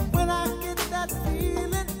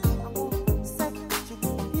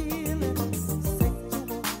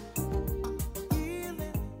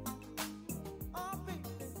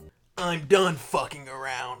I'm done fucking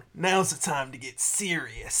around. Now's the time to get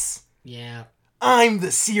serious. Yeah. I'm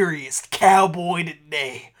the serious cowboy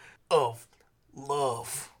today of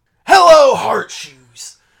love. Hello,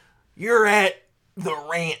 Heartshoes. You're at the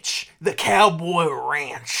ranch, the Cowboy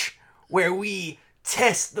Ranch, where we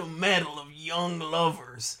test the mettle of young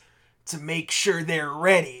lovers to make sure they're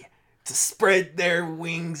ready to spread their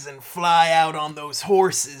wings and fly out on those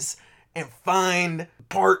horses and find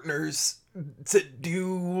partners to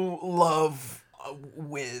do love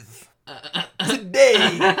with.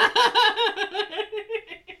 Today,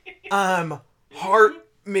 I'm Hart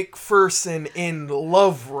McPherson in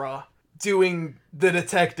Lovera doing the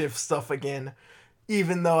detective stuff again.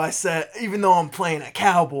 Even though I'm playing a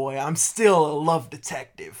cowboy, I'm still a love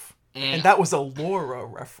detective. And that was a Laura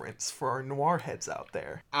reference for our noir heads out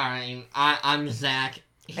there. Alright, I'm Zach.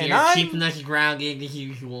 Here, keeping us grounded as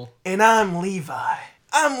usual. And I'm Levi.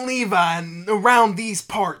 I'm Levi, and around these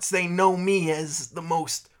parts, they know me as the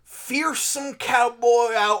most fearsome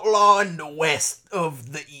cowboy outlaw in the west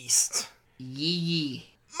of the east. Yee.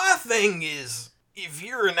 My thing is, if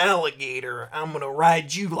you're an alligator, I'm gonna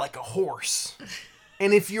ride you like a horse.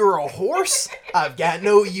 And if you're a horse, I've got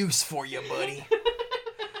no use for you, buddy.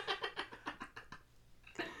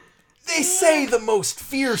 They say the most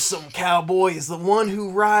fearsome cowboy is the one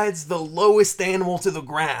who rides the lowest animal to the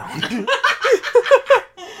ground.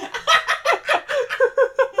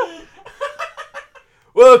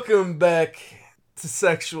 Welcome back to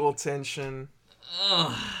Sexual Tension.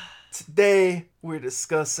 Today, we're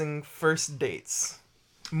discussing first dates.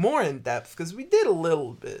 More in depth, because we did a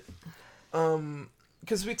little bit.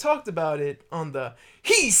 Because we talked about it on the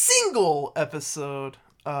He's Single episode,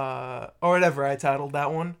 or whatever I titled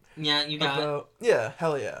that one. Yeah, you got it. Yeah,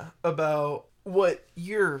 hell yeah. About what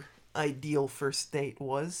your ideal first date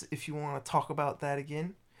was, if you want to talk about that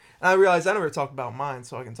again. And I realized I never talked about mine,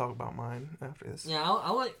 so I can talk about mine after this. Yeah,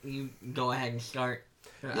 I'll let you go ahead and start.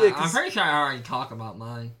 Yeah, I'm pretty sure I already talked about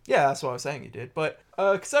mine. Yeah, that's what I was saying you did. But,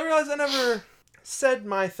 because I realized I never said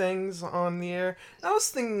my things on the air. I was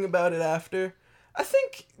thinking about it after. I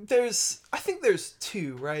think there's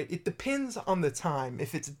two, right? It depends on the time,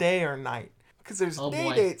 if it's day or night. Because there's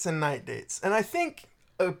day dates and night dates. And I think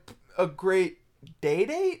a great day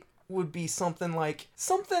date would be something like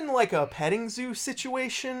a petting zoo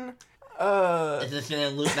situation. Is this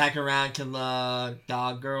gonna loop back around to the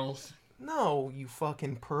dog girls? No, you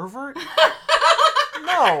fucking pervert.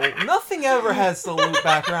 No, nothing ever has to loop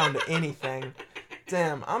back around to anything.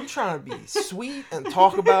 Damn, I'm trying to be sweet and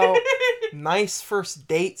talk about nice first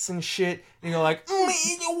dates and shit. And you're like,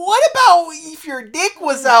 what about if your dick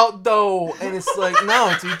was out, though? And it's like,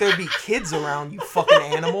 no, dude, there'd be kids around, you fucking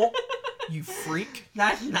animal. You freak.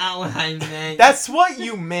 That's not what I meant. That's what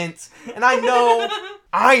you meant. And I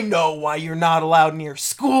know why you're not allowed near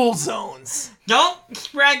school zones. Don't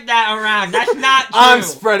spread that around. That's not true. I'm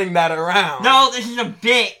spreading that around. No, this is a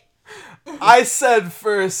bit. I said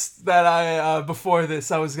first that before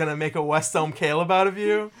this, I was going to make a West Elm Caleb out of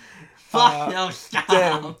you. Fuck no, stop.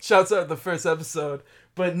 Damn, shouts out the first episode.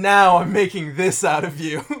 But now I'm making this out of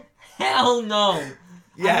you. Hell no.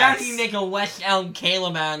 Yes. I'm not going to make a West Elm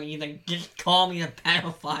Caleb out of you, then just call me a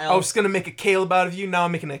pedophile. I was going to make a Caleb out of you, now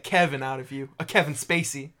I'm making a Kevin out of you. A Kevin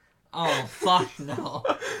Spacey. Oh, fuck no.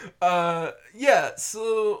 Yeah,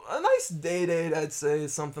 so a nice day date, I'd say,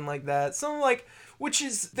 is something like that. Something like, which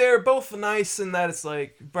is, they're both nice in that it's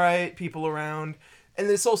like bright, people around. And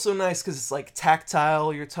it's also nice because it's like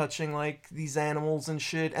tactile, you're touching like these animals and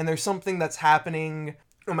shit. And there's something that's happening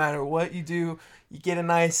no matter what you do. You get a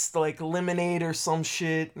nice like lemonade or some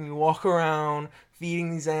shit and you walk around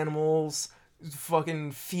feeding these animals,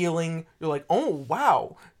 fucking feeling, you're like, oh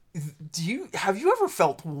wow. Have you ever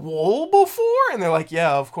felt wool before? And they're like,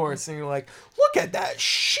 yeah, of course. And you're like, look at that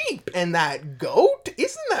sheep and that goat.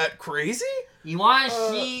 Isn't that crazy? You want to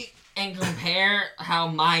see and compare how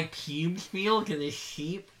my pubes feel to this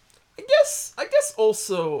sheep? I guess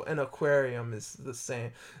also an aquarium is the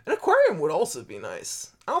same. An aquarium would also be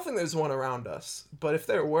nice. I don't think there's one around us, but if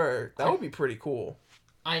there were, that would be pretty cool.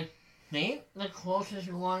 I think the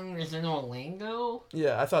closest one is in Orlando.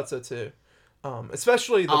 Yeah, I thought so too.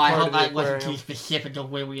 Especially the part of the aquarium. I wasn't too specific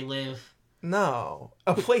of where we live. No,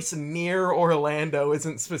 a place near Orlando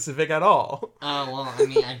isn't specific at all. Oh, well, I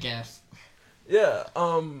mean, I guess. Yeah,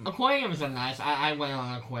 aquariums are nice. I went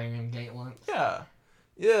on an aquarium date once.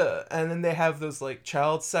 Yeah, and then they have those, like,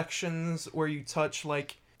 child sections where you touch,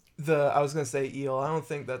 like, I was gonna say eel. I don't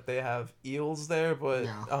think that they have eels there, but,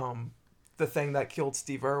 no. The thing that killed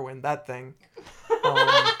Steve Irwin, that thing.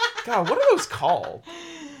 God, what are those called?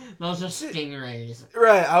 Those are stingrays.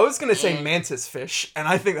 Right, I was gonna say mantis fish, and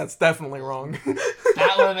I think that's definitely wrong.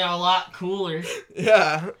 That would have been a lot cooler.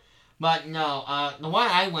 Yeah. But no, the one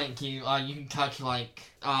I went to, you can touch like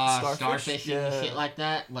starfish and shit like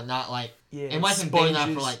that, but not like it wasn't big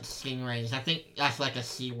enough for like stingrays. I think that's like a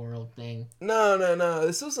SeaWorld thing. No.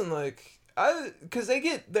 This wasn't like because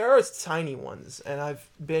there are tiny ones, and I've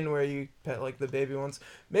been where you pet like the baby ones.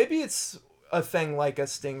 Maybe it's a thing like a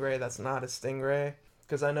stingray that's not a stingray,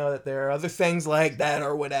 because I know that there are other things like that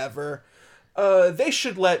or whatever. They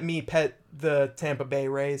should let me pet the Tampa Bay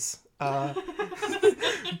Rays.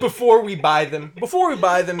 Before we buy them,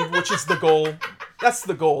 which is the goal. That's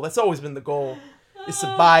the goal. That's always been the goal, is to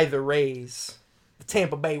buy the Rays, the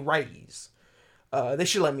Tampa Bay Rays. They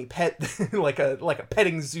should let me pet like a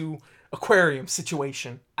petting zoo aquarium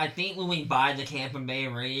situation. I think when we buy the Tampa Bay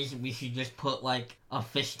Rays, we should just put like a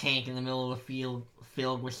fish tank in the middle of the field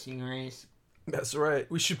filled with stingrays. That's right.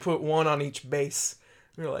 We should put one on each base.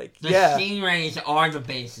 We're like, the stingrays are the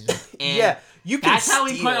bases. And yeah, you can. That's how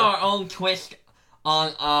we put our own twist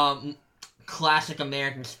on classic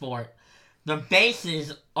American sport. The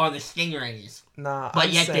bases are the stingrays. Nah,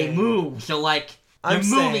 but yet they move. So like they're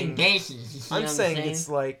moving bases. You see I'm what saying saying it's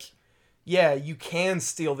like, yeah, you can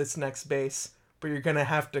steal this next base, but you're gonna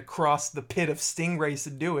have to cross the pit of stingrays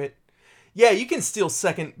to do it. Yeah, you can steal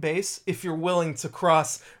second base if you're willing to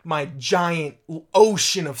cross my giant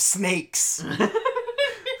ocean of snakes.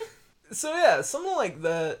 So yeah, something like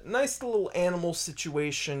that. Nice little animal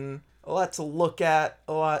situation. A lot to look at.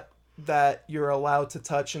 A lot that you're allowed to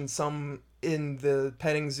touch in the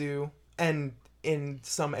petting zoo and in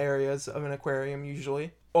some areas of an aquarium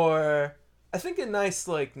usually. Or I think a nice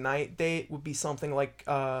like night date would be something like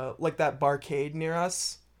that barcade near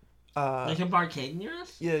us. Like a barcade near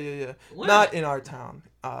us? Yeah. Where? Not in our town.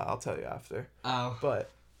 I'll tell you after. Oh. But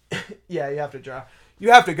yeah, you have to drive.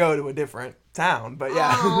 You have to go to a different town, but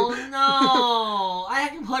yeah. Oh no! I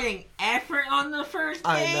have to put in effort on the first date?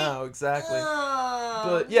 I know, exactly.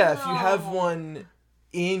 But yeah, if you have one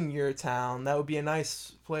in your town, that would be a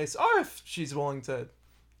nice place. Or if she's willing to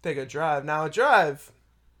take a drive. Now, a drive,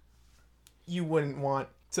 you wouldn't want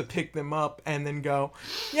to pick them up and then go,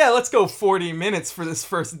 yeah, let's go 40 minutes for this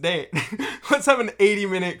first date. Let's have an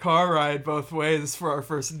 80-minute car ride both ways for our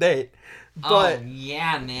first date. But oh,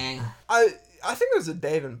 yeah, man. I think there's a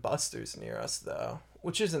Dave and Buster's near us, though,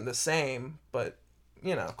 which isn't the same, but,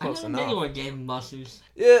 you know, close enough. I never been to a Dave and Buster's.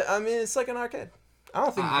 Yeah, I mean, it's like an arcade. I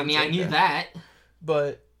don't think I knew that.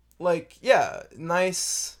 But, like, yeah,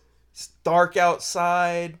 nice, it's dark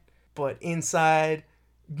outside, but inside,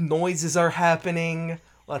 noises are happening,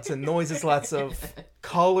 lots of noises, lots of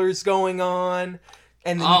colors going on,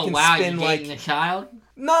 and then you can spin, you're dating a child?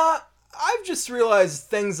 Nah, I've just realized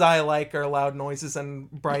things I like are loud noises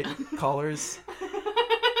and bright colors.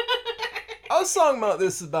 I was talking about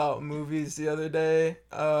this about movies the other day,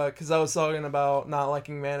 because I was talking about not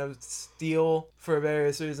liking Man of Steel for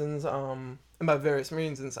various reasons. And by various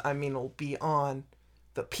reasons, I mean it'll be on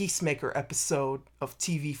the Peacemaker episode of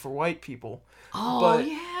TV for White People. Oh, but,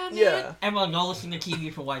 yeah, man. Yeah. Everyone go listen to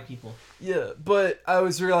TV for White People. Yeah, but I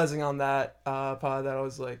was realizing on that pod that I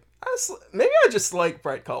was like, maybe I just like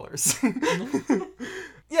bright colors.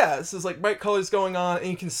 Yeah, so it's like bright colors going on, and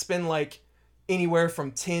you can spend like anywhere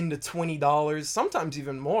from $10 to $20, sometimes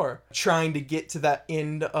even more, trying to get to that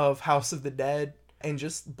end of House of the Dead and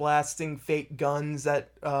just blasting fake guns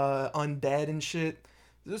at undead and shit.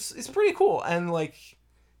 It's pretty cool. And like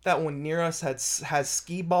that one near us has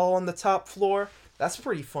skee ball on the top floor. That's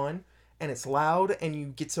pretty fun, and it's loud, and you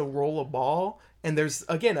get to roll a ball. And there's,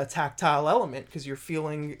 again, a tactile element because you're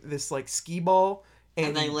feeling this, like, skee ball.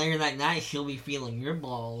 And then later that night, she'll be feeling your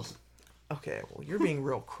balls. Okay, well, you're being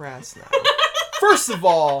real crass now. First of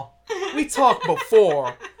all, we talked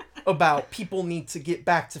before about people need to get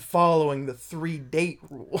back to following the 3-date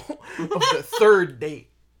rule of the third date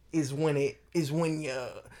is when you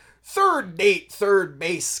third date, third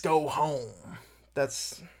base, go home.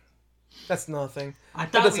 That's nothing. I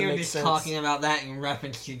thought we were just talking about that in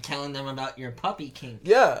reference to telling them about your puppy kink.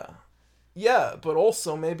 Yeah, but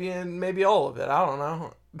also maybe all of it. I don't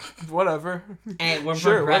know. Whatever. Hey, we're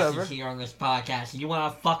progressive here on this podcast. You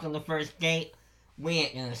want to fuck on the first date? We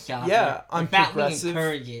ain't gonna stop. Yeah, I'm progressive. We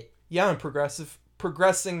encourage it. Yeah, I'm progressive.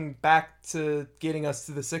 Progressing back to getting us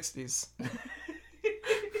to the 60s.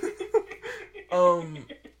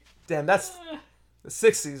 Damn, that's. The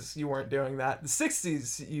 60s, you weren't doing that. The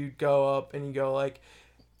 60s, you'd go up and you go like,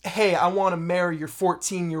 hey, I want to marry your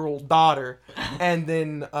 14-year-old daughter. And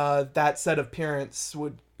then that set of parents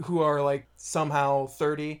who are like somehow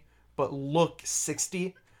 30 but look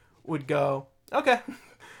 60 would go, okay,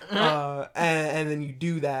 and then you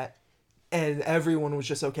do that, and everyone was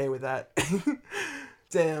just okay with that.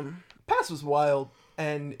 Damn, past was wild,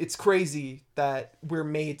 and it's crazy that we're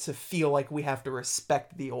made to feel like we have to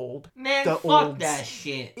respect the old. Man, the fuck olds. That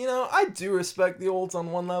shit. You know, I do respect the olds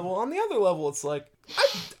on one level. On the other level, it's like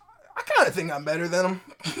I kind of think I'm better than them.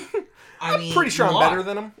 I'm pretty sure I'm better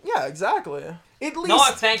than them. Yeah, exactly. At least, no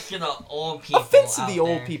offense to the old people. Offense to the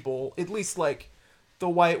old people. At least, like, the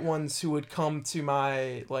white ones who would come to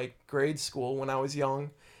my, like, grade school when I was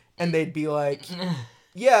young, and they'd be like,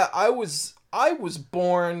 yeah, I was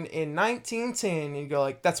born in 1910. And you'd go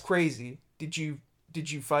like, that's crazy. Did you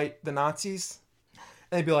fight the Nazis?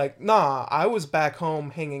 And they'd be like, nah, I was back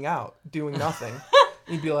home hanging out, doing nothing.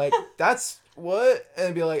 And you'd be like, that's what? And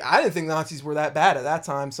I'd be like, I didn't think Nazis were that bad at that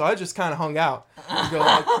time, so I just kind of hung out. And you'd go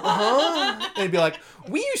like, huh? And it'd be like,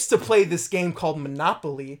 we used to play this game called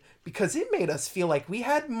Monopoly because it made us feel like we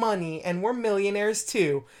had money and we're millionaires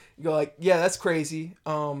too. You go like, yeah, that's crazy.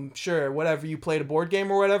 Sure, whatever. You played a board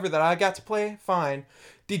game or whatever that I got to play, fine.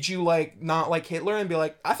 Did you like not like Hitler? And be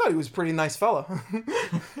like, I thought he was a pretty nice fella.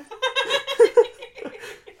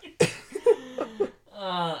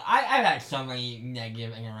 I've had so many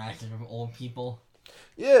negative interactions with old people.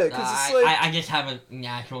 Yeah, because it's like... I just have a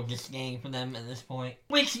natural disdain for them at this point.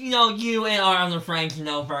 Which, you and our other friends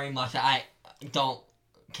know very much that I don't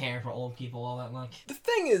care for old people all that much. The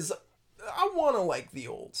thing is, I want to like the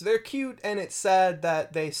olds. They're cute, and it's sad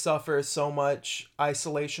that they suffer so much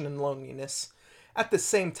isolation and loneliness. At the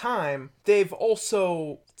same time, they've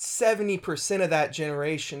also... 70% of that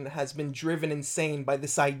generation has been driven insane by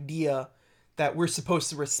this idea that we're supposed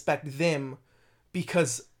to respect them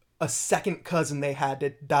because a second cousin they had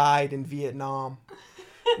that died in Vietnam.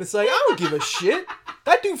 And it's like, I don't give a shit.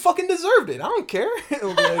 That dude fucking deserved it. I don't care.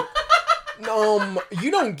 It'll be like,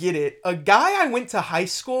 you don't get it. A guy I went to high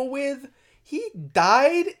school with, he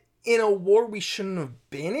died in a war we shouldn't have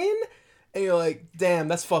been in? And you're like, damn,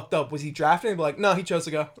 that's fucked up. Was he drafted? And be like, no, he chose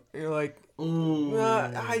to go. And you're like,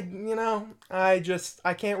 I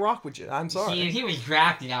can't rock with you. I'm sorry. See, if he was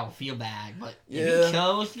drafted, I would feel bad. But if he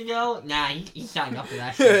chose to go, nah, he signed up for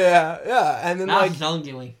that shit. Yeah. And then that was his own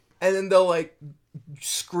doing. And then they'll like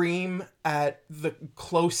scream at the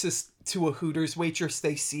closest to a Hooters waitress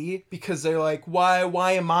they see because they're like,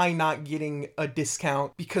 why am I not getting a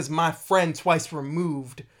discount? Because my friend twice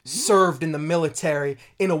removed served in the military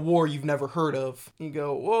in a war you've never heard of. You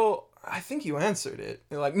go, well, I think you answered it.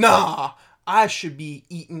 They're like, nah, I should be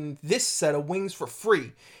eating this set of wings for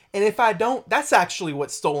free. And if I don't, that's actually what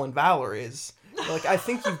stolen valor is. Like, I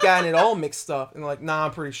think you've gotten it all mixed up. And like, nah,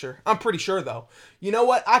 I'm pretty sure. I'm pretty sure, though. You know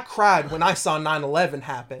what? I cried when I saw 9/11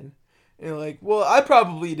 happen. And you're like, well, I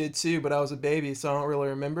probably did too, but I was a baby, so I don't really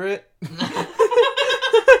remember it.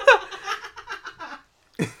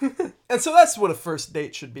 And so that's what a first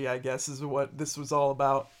date should be, I guess, is what this was all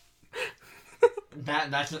about.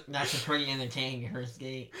 That's a pretty entertaining first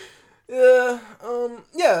date. Yeah,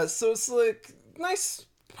 so it's like, nice,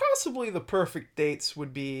 possibly the perfect dates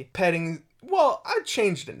would be petting, well, I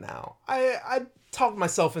changed it now. I talked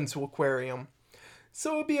myself into aquarium.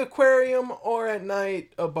 So it would be aquarium, or at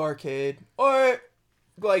night, a barcade, or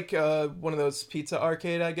like one of those pizza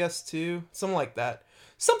arcade, I guess, too. Something like that.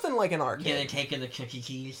 Something like an arcade. Yeah, they take in the cookie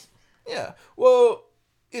keys. Yeah. Well,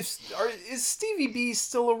 is Stevie B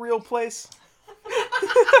still a real place?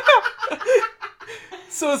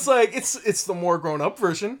 So it's like, it's the more grown-up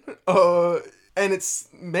version. And it's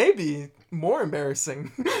maybe more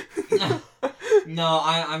embarrassing. No,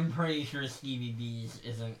 I'm pretty sure Stevie B's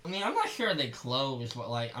isn't. I mean, I'm not sure they closed, but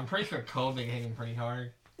like, I'm pretty sure COVID hit him pretty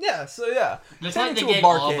hard. Yeah, so yeah. Just like they gave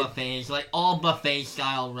all buffets, like all buffet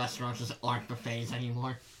style restaurants just aren't buffets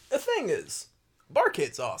anymore. The thing is,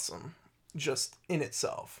 barcade's awesome, just in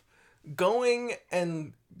itself. Going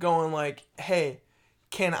like, hey,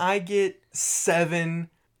 can I get 7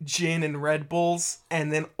 gin and Red Bulls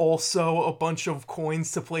and then also a bunch of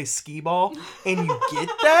coins to play skee ball? And you get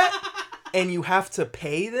that? And you have to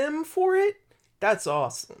pay them for it? That's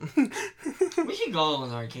awesome. We should go to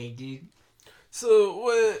an arcade, dude.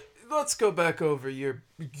 So, let's go back over your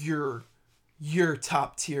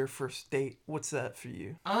top tier first date. What's that for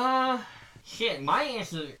you? Shit, my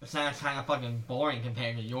answer sounds kind of fucking boring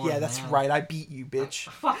compared to yours. Yeah, that's right. I beat you, bitch.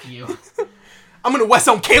 Fuck you. I'm gonna West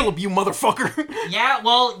Elm Caleb you, motherfucker. Yeah,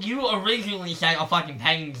 well, you originally said a fucking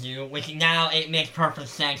petting zoo, which now it makes perfect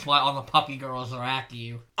sense why all the puppy girls are after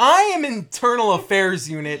you. I am internal affairs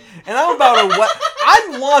unit, and I'm about to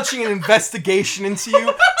I'm launching an investigation into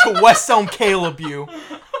you to West Elm Caleb you.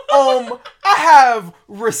 I have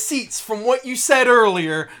receipts from what you said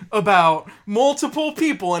earlier about multiple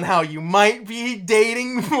people and how you might be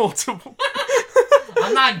dating multiple.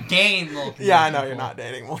 I'm not dating multiple. Yeah, I know you're not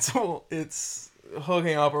dating multiple. It's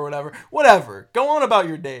hooking up or whatever. Whatever. Go on about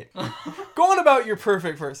your date. Go on about your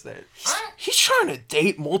perfect first date. He's trying to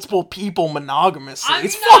date multiple people monogamously.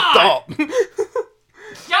 It's fucked up.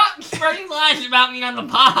 Stop spreading lies about me on the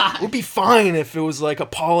pod. It would be fine if it was like a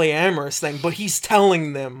polyamorous thing, but he's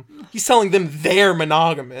telling them they're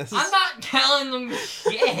monogamous. I'm not telling them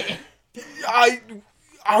shit.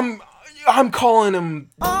 I'm calling him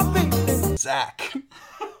Zach.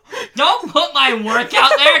 Don't put my work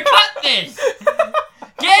out there. Cut this.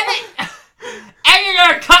 Damn it.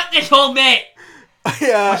 Editor, cut this whole bit.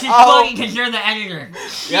 Yeah. Which is funny because you're the editor.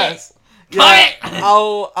 Shit. Yes. Cut it.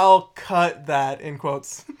 I'll cut that in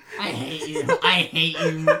quotes. I hate you.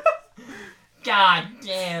 God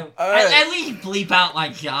damn. Right. At least bleep out my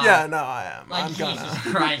job. Yeah, no, I am. Like, I'm Jesus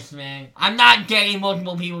gonna. Christ, man. I'm not dating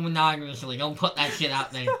multiple people monogamously. Don't put that shit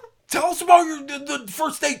out there. Tell us about the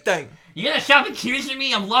first date thing. You gonna stop accusing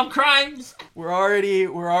me of love crimes? We're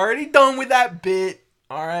already done with that bit.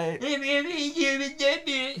 All right.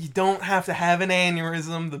 You don't have to have an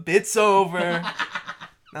aneurysm. The bit's over.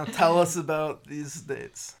 Now tell us about these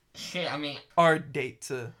dates. Shit, I mean... Our date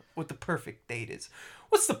to what the perfect date is.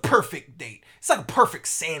 What's the perfect date? It's like a perfect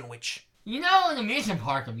sandwich. You know, an amusement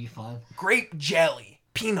park would be fun. Grape jelly,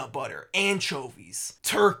 peanut butter, anchovies,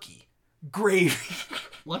 turkey, gravy.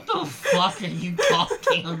 What the fuck are you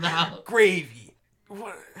talking about? Gravy.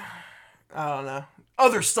 What? I don't know.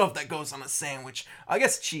 Other stuff that goes on a sandwich. I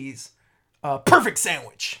guess cheese. Perfect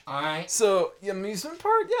sandwich. Alright. So, amusement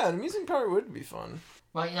park? Yeah, an amusement park would be fun.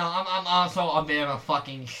 But, you know, I'm also a bit of a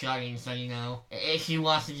fucking shut-in, so, you know, if she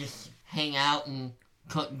wants to just hang out and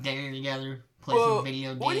cook dinner together, play some video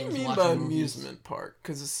games, what do you mean by amusement park?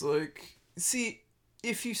 Because it's like, see,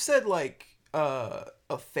 if you said, like, a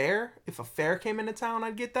fair, if a fair came into town,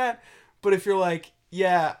 I'd get that. But if you're like,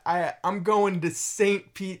 yeah, I'm going to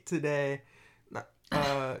St. Pete today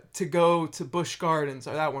to go to Busch Gardens,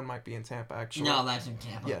 or that one might be in Tampa, actually. No, that's in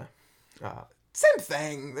Tampa. Yeah. Same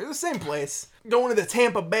thing. They're the same place. Going to the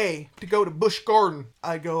Tampa Bay to go to Busch Garden.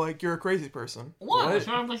 I go like, you're a crazy person. What? What's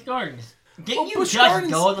wrong with Busch Gardens? Didn't you Busch just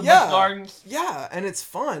Gardens, go to the Busch Gardens? Yeah, and it's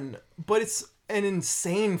fun, but it's an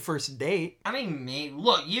insane first date. I mean,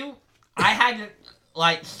 look, I had to,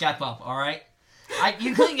 like, step up, alright?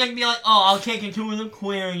 You couldn't just be like, oh, I'll take you to an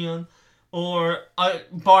aquarium or a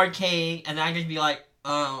barcade, and I just be like,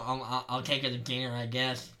 oh, I'll take you to dinner, I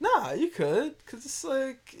guess. Nah, you could, because it's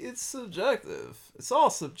like, it's subjective. It's all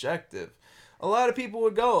subjective. A lot of people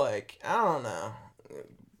would go like, I don't know,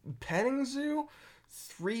 petting zoo?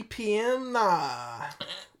 3 p.m.? Nah.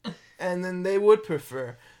 And then they would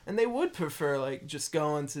prefer. And they would prefer, like, just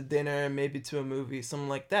going to dinner and maybe to a movie, something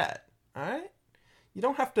like that. Alright? You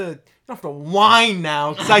don't have to whine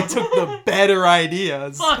now, because I took the better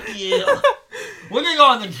ideas. Fuck you. We're gonna go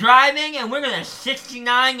on the driving, and we're gonna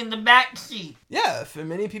 69 in the back seat. Yeah, for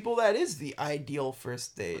many people, that is the ideal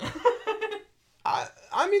first date.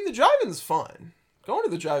 I mean, the drive-in's fun. Going to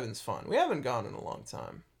the drive-in's fun. We haven't gone in a long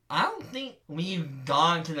time. I don't think we've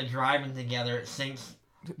gone to the drive-in together since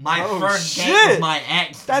my first shit. date with my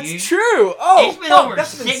ex, dude. That's true. Oh, it's been over that's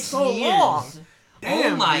 6 been so years. long.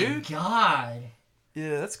 Damn, oh my dude. God.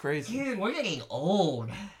 Yeah, that's crazy. Dude, we're getting old.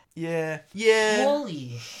 Yeah.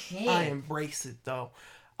 Holy shit. I embrace it, though.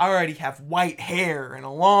 I already have white hair and a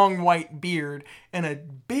long white beard and a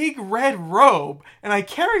big red robe, and I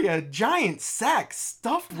carry a giant sack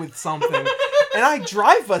stuffed with something, and I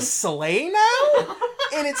drive a sleigh now,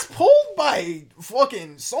 and it's pulled by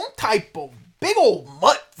fucking some type of big old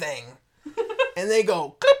mutt thing, and they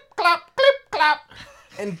go clip, clop, clip, clop,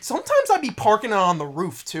 and sometimes I be parking it on the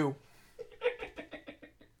roof, too.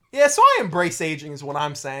 Yeah, so I embrace aging is what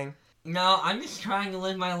I'm saying. No, I'm just trying to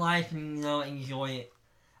live my life and, you know, enjoy it.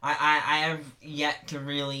 I have yet to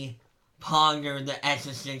really ponder the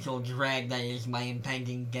existential dread that is my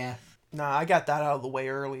impending death. Nah, I got that out of the way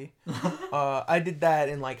early. I did that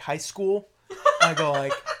in, like, high school. I go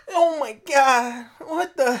like, oh my God,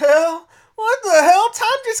 what the hell? What the hell?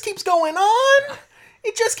 Time just keeps going on.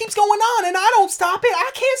 It just keeps going on, and I don't stop it. I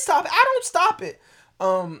can't stop it. I don't stop it.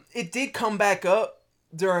 It did come back up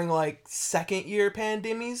during, like, second year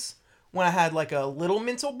pandemies when I had, like, a little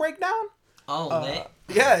mental breakdown. Oh, lit.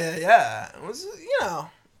 Yeah. It was, you know,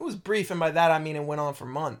 it was brief, and by that I mean it went on for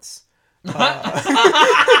months. Oh,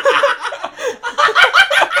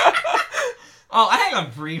 I had a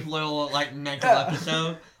brief little, like, mental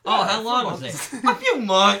episode. Oh, how long was it? A few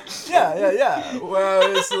months. Yeah. Where I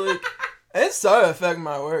was like, it started affecting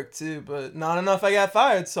my work too, but not enough I got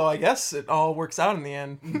fired, so I guess it all works out in the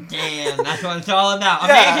end. Damn, that's what it's all about.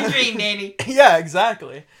 American dream, baby. Yeah,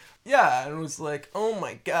 exactly. Yeah, and it was like, oh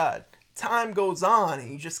my God. time goes on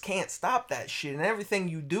and you just can't stop that shit, and everything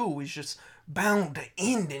you do is just bound to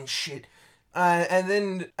end and shit. And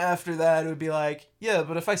then after that, it would be like, yeah,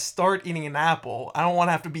 but if I start eating an apple, I don't want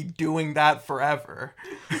to have to be doing that forever.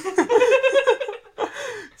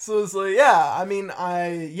 So it's like, yeah, I mean,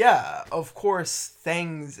 of course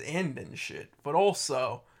things end and shit, but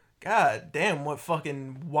also, god damn, what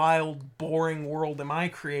fucking wild, boring world am I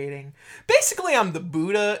creating? Basically, I'm the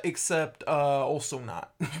Buddha, except, also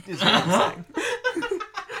not, is what I'm saying.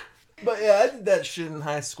 But yeah, I did that shit in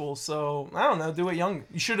high school, so, I don't know, do it young.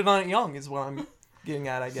 You should have done it young, is what I'm getting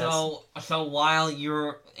at, I guess. So while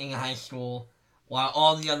you're in high school, while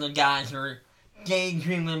all the other guys are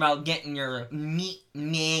daydreaming about getting your meat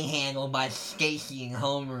manhandled by Stacy in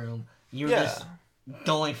homeroom, you're just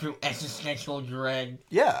going through existential dread.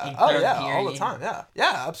 Yeah, all the time,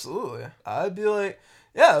 yeah, absolutely. I'd be like,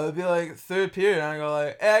 it would be like third period, and I go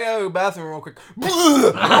like, hey, I gotta go to the bathroom real quick.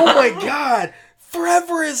 Oh my god,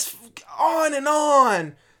 forever is on and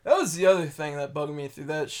on. That was the other thing that bugged me through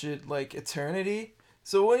that shit, like eternity.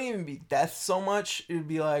 So it wouldn't even be death so much. It would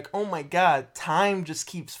be like, oh my god, time just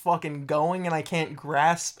keeps fucking going and I can't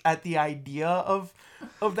grasp at the idea of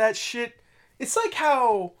that shit. It's like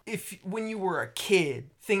how when you were a kid,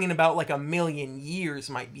 thinking about like 1,000,000 years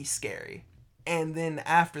might be scary. And then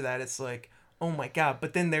after that, it's like, oh my god,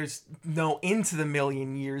 but then there's no into the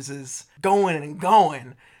 1,000,000 years is going and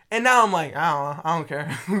going. And now I'm like, I don't care.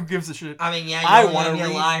 Who gives a shit? I mean, yeah, you're going to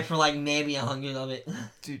be alive for like maybe 100 of it.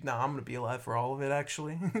 Dude, no, I'm going to be alive for all of it,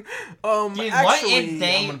 actually. Dude, actually, I'm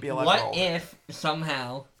going to be alive for all of it. What if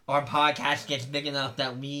somehow our podcast gets big enough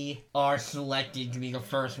that we are selected to be the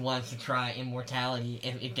first ones to try immortality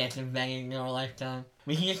if it gets invented in our lifetime?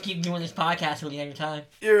 We can just keep doing this podcast till the end of time.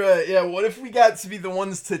 You're right, yeah. What if we got to be the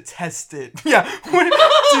ones to test it? Yeah, dude, wouldn't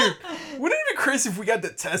it be crazy if we got to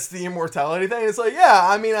test the immortality thing? It's like, yeah,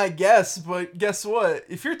 I mean, I guess, but guess what?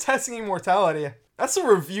 If you're testing immortality, that's a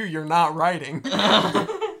review you're not writing.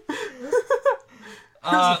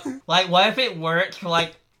 Like, what if it works for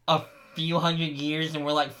like a few hundred years and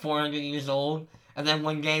we're like 400 years old? And then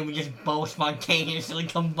one day we just both spontaneously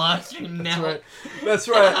combust and melt. That's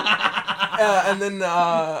right. And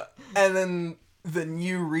then the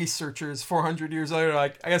new researchers 400 years later are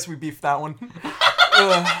like, I guess we beefed that one.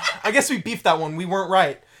 We weren't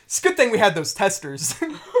right. It's a good thing we had those testers.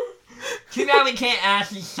 Too bad we can't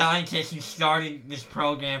ask these scientists who started this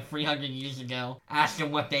program 300 years ago. Ask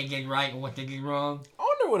them what they did right and what they did wrong. I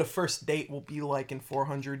wonder what a first date will be like in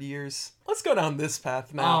 400 years. Let's go down this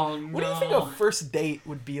path now. Oh, no. What do you think a first date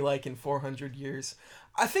would be like in 400 years?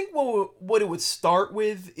 I think what it would start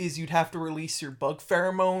with is you'd have to release your bug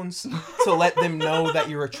pheromones to let them know that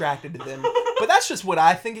you're attracted to them. But that's just what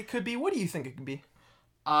I think it could be. What do you think it could be?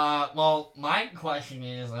 Well, my question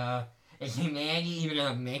is humanity even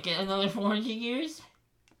gonna make it another 400 years?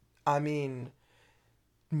 I mean,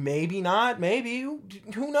 maybe not, maybe.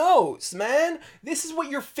 Who knows, man? This is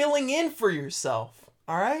what you're filling in for yourself,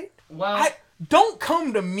 alright? Well, don't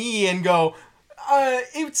come to me and go,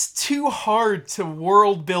 it's too hard to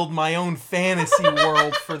world build my own fantasy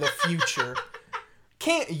world for the future.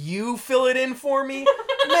 Can't you fill it in for me?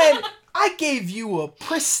 Man, I gave you a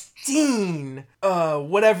pristine,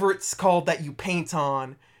 whatever it's called that you paint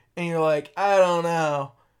on, and you're like, I don't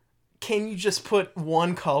know. Can you just put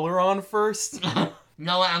one color on first? You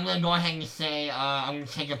know what, I'm gonna go ahead and say, I'm gonna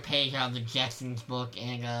take a page out of the Jetsons book,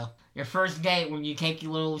 and, your first date when you take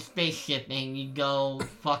your little spaceship and you go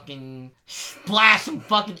fucking splash some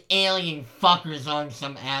fucking alien fuckers on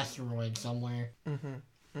some asteroid somewhere. And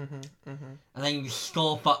then you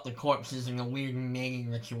skull fuck the corpses in a weird mating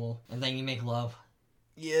ritual, and then you make love.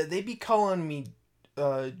 Yeah, they be calling me,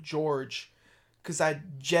 George, 'cause I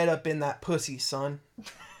jet up in that pussy, son.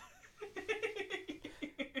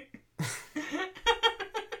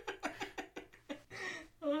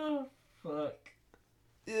 Oh, fuck.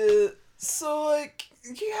 So, like,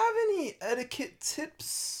 do you have any etiquette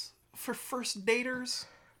tips for first daters?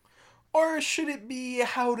 Or should it be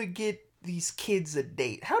how to get these kids a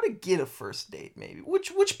date? How to get a first date, maybe?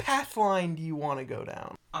 Which path line do you want to go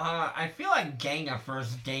down? I feel like getting a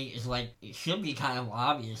first date is, like, it should be kind of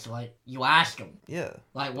obvious. Like, you ask them. Yeah.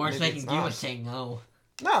 Like, worst they can do is say no.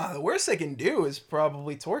 Nah, the worst they can do is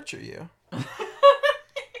probably torture you.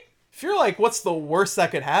 If you're like, what's the worst that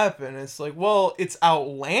could happen? It's like, well, it's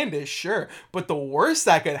outlandish, sure. But the worst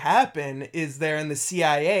that could happen is they're in the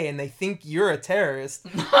CIA and they think you're a terrorist.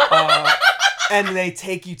 And they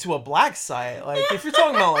take you to a black site. Like, if you're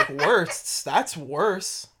talking about, like, worsts, that's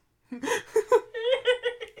worse.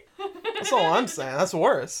 That's all I'm saying. That's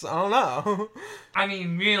worse. I don't know. I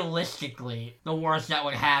mean, realistically, the worst that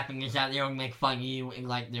would happen is that they would make fun of you in,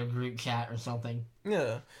 like, their group chat or something.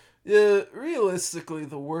 Yeah. Yeah, realistically,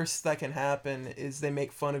 the worst that can happen is they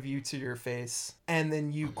make fun of you to your face, and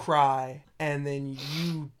then you cry, and then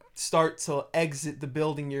you start to exit the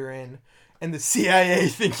building you're in, and the CIA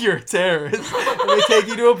think you're a terrorist, and they take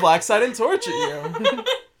you to a black site and torture you.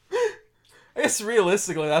 I guess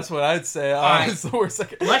realistically, that's what I'd say. It's the worst I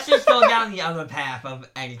can... Let's just go down the other path of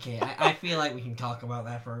etiquette. I feel like we can talk about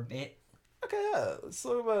that for a bit. Okay, yeah, let's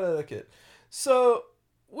talk about etiquette. So,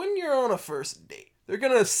 when you're on a first date, they're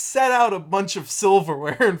gonna set out a bunch of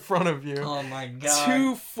silverware in front of you. Oh my god.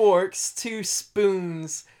 2 forks, 2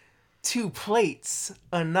 spoons, 2 plates,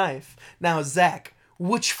 a knife. Now, Zach,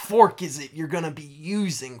 which fork is it you're gonna be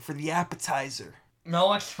using for the appetizer? Know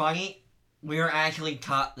what's funny? We were actually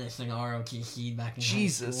taught this in ROTC back in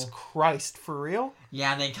Jesus high school. Christ, for real?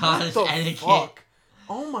 Yeah, they taught us etiquette. Fuck?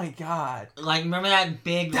 Oh my god. Like, remember that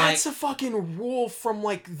big, That's a fucking rule from,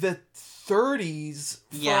 like, the 30s.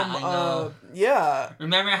 Yeah, I know. Yeah.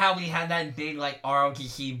 Remember how we had that big, like,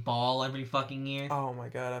 ROTC ball every fucking year? Oh my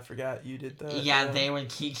god, I forgot you did that. Yeah, they would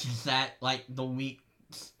teach us that, like, the week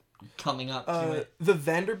coming up to it. The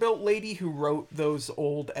Vanderbilt lady who wrote those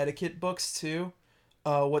old etiquette books, too,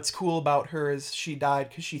 what's cool about her is she died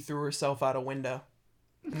because she threw herself out a window.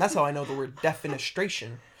 And that's how I know the word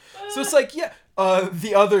defenestration. So it's like, yeah.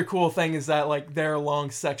 The other cool thing is that, like, there are long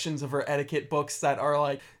sections of her etiquette books that are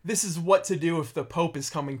like, this is what to do if the Pope is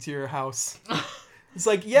coming to your house. It's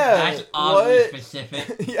like, yeah, that's oddly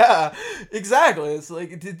specific. Yeah, exactly. It's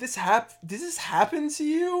like, did this happen to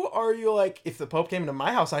you? Or are you like, if the Pope came into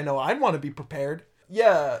my house, I know I'd want to be prepared.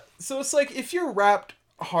 Yeah, so it's like, if you're wrapped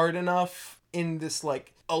hard enough in this,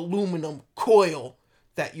 like, aluminum coil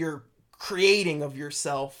that you're creating of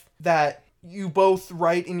yourself, that you both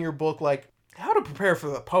write in your book, like, how to prepare for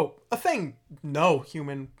the Pope, a thing no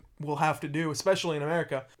human will have to do, especially in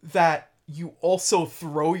America, that you also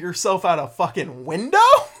throw yourself out a fucking window?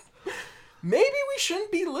 Maybe we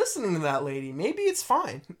shouldn't be listening to that lady. Maybe it's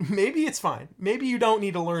fine. Maybe it's fine. Maybe you don't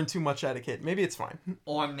need to learn too much etiquette. Maybe it's fine.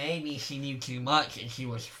 Or maybe she knew too much and she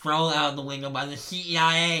was thrown out of the window by the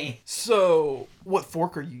CIA. So, what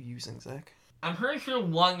fork are you using, Zach? I'm pretty sure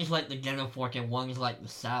one is like the dinner fork and one is like the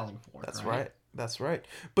salad fork. That's right. That's right.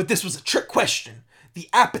 But this was a trick question. The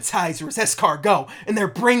appetizer is escargot, and they're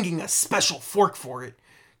bringing a special fork for it.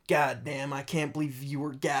 God damn, I can't believe you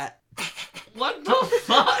were got. What the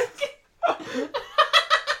fuck?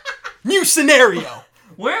 New scenario.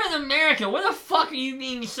 We're in America. Where the fuck are you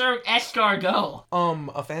being served escargot?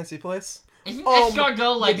 A fancy place. Isn't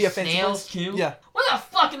escargot like maybe a fancy snails place? too? Yeah. Where the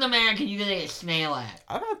fuck in America are you gonna get snail at?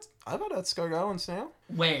 I've had escargot and snail.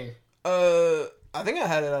 Where? I think I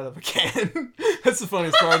had it out of a can. That's the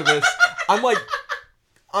funniest part of this.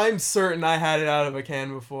 I'm certain I had it out of a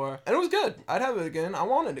can before. And it was good. I'd have it again. I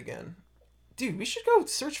want it again. Dude, we should go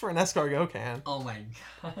search for an escargot can. Oh my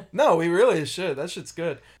god. No, we really should. That shit's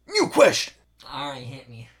good. New question. Alright, hit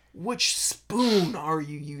me. Which spoon are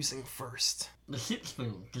you using first? The soup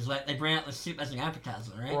spoon. Because like, they bring out the soup as an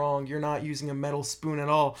appetizer, right? Wrong. You're not using a metal spoon at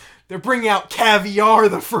all. They're bringing out caviar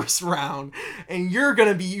the first round. And you're going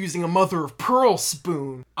to be using a mother of pearl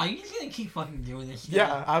spoon. Are you just going to keep fucking doing this shit?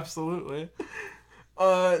 Yeah, absolutely.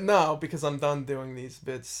 No, because I'm done doing these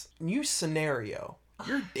bits. New scenario.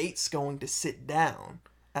 Your date's going to sit down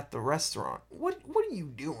at the restaurant. What are you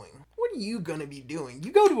doing? What are you going to be doing?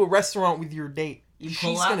 You go to a restaurant with your date. You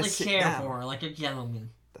pull out the chair for her like a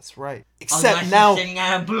gentleman. That's right. Except unless now, you're sitting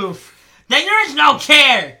at a booth. Then there is no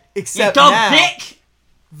chair. Except you dumb now, bitch.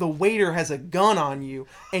 The waiter has a gun on you,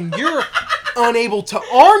 and you're unable to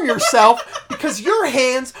arm yourself because your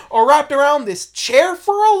hands are wrapped around this chair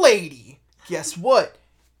for a lady. Guess what?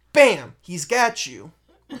 Bam! He's got you.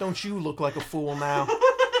 Don't you look like a fool now?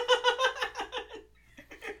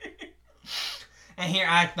 And here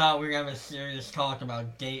I thought we were going to have a serious talk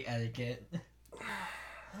about date etiquette.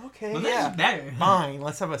 Okay, well, yeah. this is better. Fine,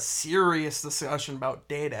 let's have a serious discussion about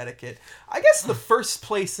date etiquette. I guess the first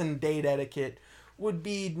place in date etiquette would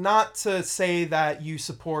be not to say that you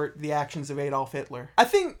support the actions of Adolf Hitler. I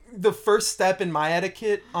think the first step in my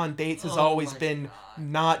etiquette on dates has always been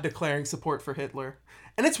not declaring support for Hitler.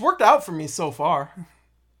 And it's worked out for me so far.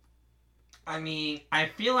 I mean, I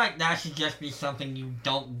feel like that should just be something you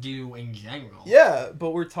don't do in general. Yeah,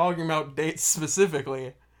 but we're talking about dates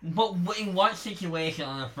specifically. But in what situation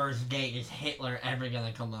on a first date is Hitler ever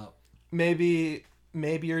gonna come up? Maybe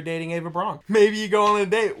you're dating Ava Braun. Maybe you go on a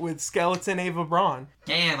date with skeleton Ava Braun.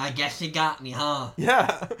 Damn, I guess you got me, huh?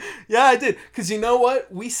 Yeah, I did. Because you know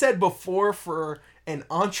what? We said before for an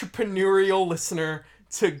entrepreneurial listener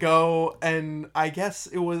to go, and I guess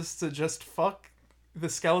it was to just fuck the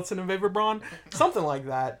skeleton of Eva Braun, something like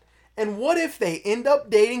that. And what if they end up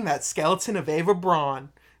dating that skeleton of Eva Braun?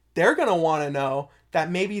 They're gonna want to know that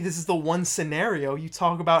maybe this is the one scenario you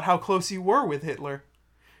talk about how close you were with Hitler.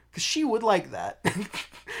 Because she would like that.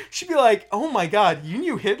 She'd be like, oh my god, you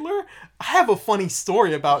knew Hitler? I have a funny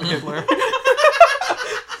story about Hitler.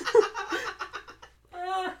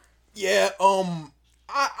 Yeah,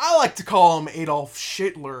 I like to call him Adolf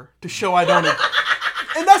Schittler to show I don't...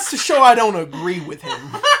 and that's to show I don't agree with him.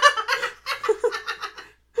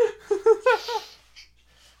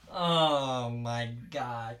 Oh my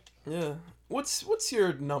god. Yeah. What's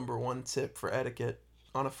your number one tip for etiquette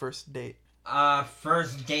on a first date?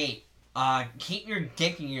 First date. Keep your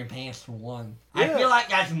dick in your pants for one. Yeah. I feel like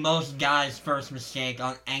that's most guys' first mistake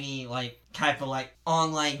on any, type of,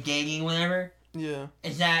 online dating, whatever. Yeah.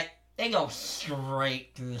 Is that they go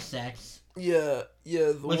straight to the sex. Yeah.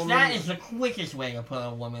 That is the quickest way to put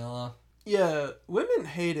a woman off. Yeah, women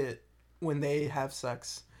hate it when they have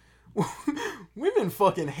sex. Women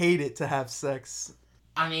fucking hate it to have sex.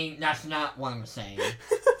 I mean, that's not what I'm saying.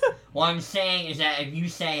 What I'm saying is that if you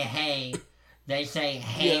say, hey, they say,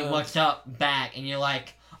 hey, what's up, back, and you're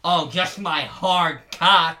like, oh, just my hard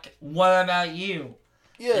cock, what about you?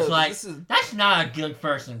 Yeah, it's like, that's not a good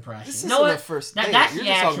first impression. This isn't a first date. That's the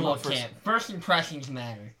actual tip. First impressions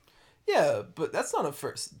matter. Yeah, but that's not a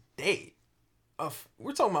first date.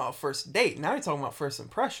 We're talking about a first date. Now you're talking about first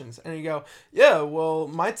impressions. And you go, yeah, well,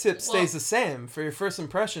 my tip stays the same. For your first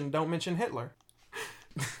impression, don't mention Hitler.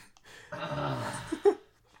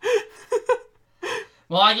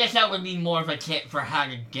 Well, I guess that would be more of a tip for how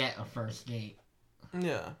to get a first date.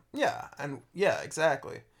 Yeah,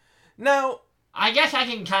 exactly. Now, I guess I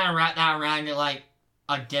can kind of wrap that around to,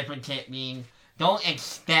 a different tip being, don't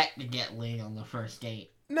expect to get laid on the first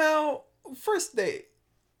date. Now, first date,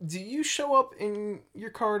 do you show up in your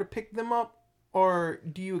car to pick them up, or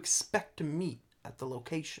do you expect to meet at the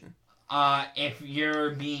location? If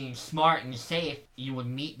you're being smart and safe, you would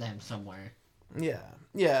meet them somewhere.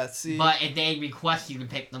 Yeah, see... But if they request you to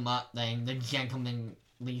pick them up, then the gentlemanly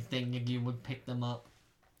thing to do would pick them up.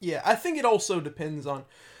 Yeah, I think it also depends on...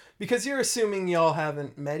 Because you're assuming y'all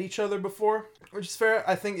haven't met each other before, which is fair.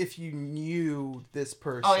 I think if you knew this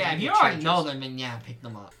person... Oh, yeah, if you already know them, then yeah, pick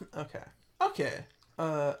them up. Okay.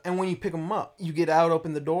 And when you pick them up, you get out,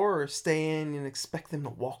 open the door, or stay in and expect them to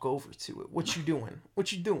walk over to it? What you doing?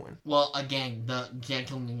 Well, again, the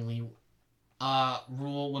gentlemanly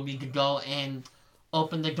rule would be to go and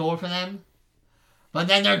open the door for them. But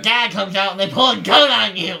then their dad comes out and they pull a gun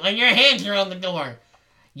on you, and your hands are on the door.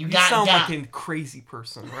 You sound like a crazy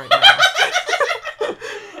person right now.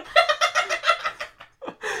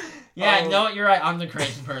 Yeah, no, you're right. I'm the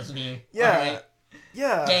crazy person here. Yeah. Right.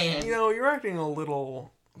 Yeah. Damn. You're acting a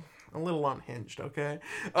little unhinged, okay?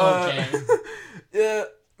 Okay. Yeah.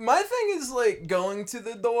 My thing is, going to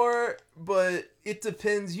the door, but it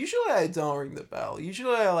depends. Usually I don't ring the bell.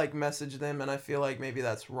 Usually I, message them, and I feel like maybe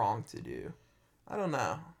that's wrong to do. I don't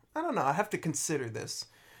know. I have to consider this.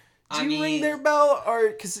 Do you ring their bell? Or,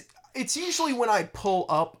 because it's usually when I pull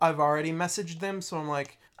up, I've already messaged them, so I'm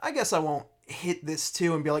like, I guess I won't hit this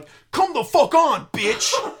too and be like, come the fuck on,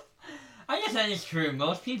 bitch! I guess that is true.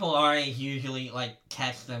 Most people already usually,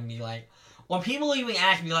 text them and be like... Well, people even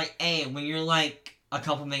ask me, hey, when you're, a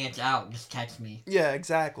couple minutes out, just text me. Yeah,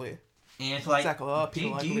 exactly. And it's like,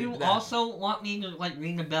 exactly. do you also want me to,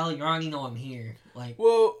 ring the bell? You already know I'm here.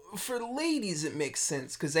 Well, for ladies, it makes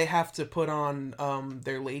sense, because they have to put on,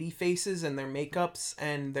 their lady faces and their makeups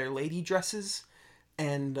and their lady dresses,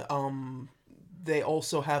 and, they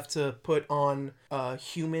also have to put on,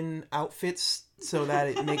 human outfits so that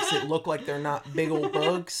it makes it look like they're not big old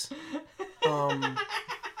bugs.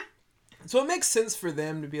 So it makes sense for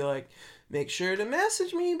them to be like, make sure to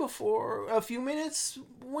message me before a few minutes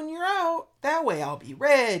when you're out. That way I'll be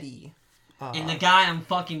ready. And the guy I'm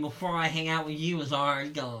fucking before I hang out with you is already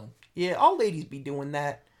gone. Yeah, all ladies be doing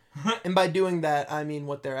that. And by doing that, I mean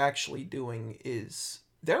what they're actually doing is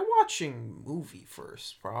they're watching movie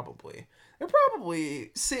first, probably. They're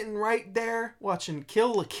probably sitting right there watching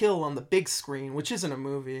Kill la Kill on the big screen, which isn't a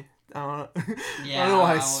movie. I don't know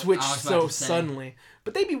why I switched so suddenly.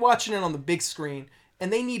 But they be watching it on the big screen,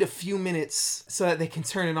 and they need a few minutes so that they can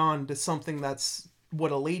turn it on to something that's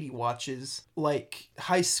what a lady watches, like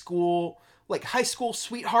high school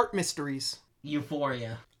sweetheart mysteries.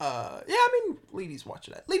 Euphoria. Yeah, I mean, ladies watch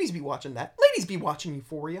that. Ladies be watching that. Ladies be watching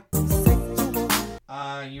Euphoria.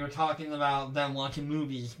 You were talking about them watching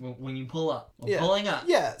movies when you pull up. Yeah. Pulling up.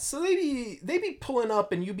 Yeah, so they be pulling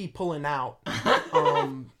up and you be pulling out.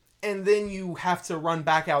 and then you have to run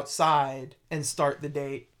back outside and start the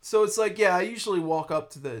date. So it's like, yeah, I usually walk up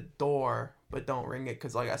to the door, but don't ring it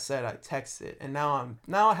because, like I said, I text it. And now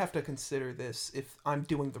I have to consider this if I'm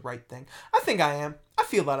doing the right thing. I think I am. I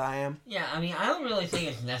feel that I am. Yeah, I mean, I don't really think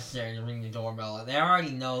it's necessary to ring the doorbell. They already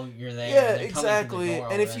know you're there. Yeah, exactly.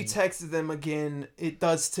 And if you texted them again, it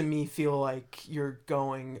does to me feel like you're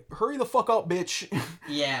going, hurry the fuck up, bitch.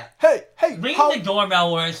 Yeah. hey. Ringing the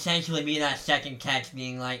doorbell would essentially be that second text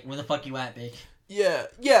being like, where the fuck you at, bitch? Yeah.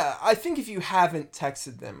 I think if you haven't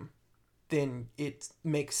texted them, then it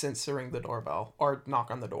makes sense to ring the doorbell or knock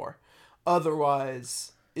on the door.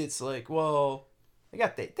 Otherwise, it's like, well, they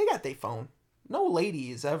got their phone. No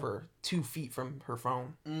lady is ever 2 feet from her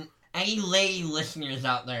phone. Any lady listeners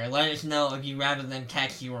out there, let us know if you'd rather them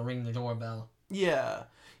text you or ring the doorbell. Yeah,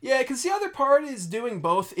 because the other part is doing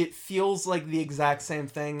both. It feels like the exact same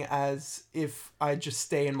thing as if I just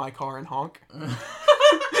stay in my car and honk.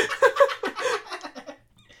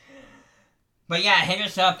 But yeah, hit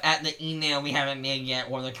us up at the email we haven't made yet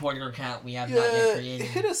or the Twitter account we have not yet created.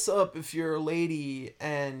 Hit us up if you're a lady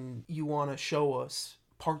and you want to show us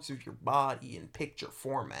parts of your body in picture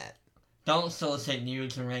format. Don't solicit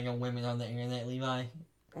nudes from random women on the internet, Levi.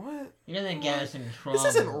 What? You're gonna get us in trouble.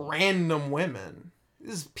 This isn't random women.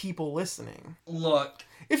 This is people listening. Look.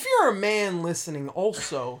 If you're a man listening,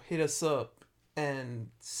 also hit us up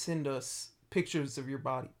and send us pictures of your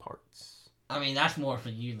body parts. I mean, that's more for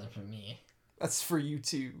you than for me. That's for you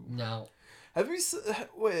too. No. Have you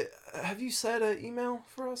said an email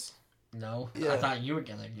for us? No. Yeah. I thought you were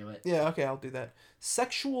gonna do it. Yeah, okay, I'll do that.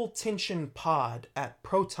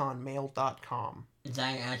 sexualtensionpod@protonmail.com. Is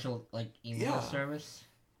that an actual, email service?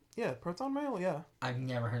 Yeah, Proton Mail, yeah. I've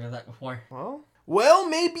never heard of that before. Well,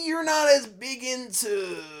 maybe you're not as big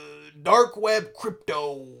into dark web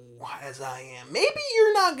crypto as I am. Maybe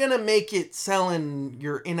you're not gonna make it selling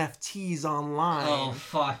your NFTs online. Oh,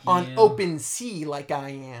 fuck on you. OpenSea like I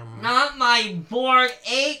am. Not my Bored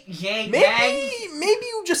Ape, JPEG. Maybe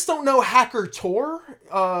you just don't know Hacker Tor,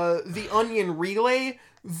 the Onion Relay,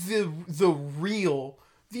 the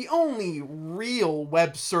only real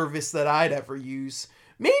web service that I'd ever use.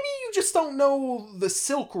 Maybe you just don't know the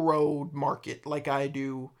Silk Road market like I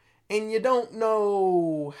do, and you don't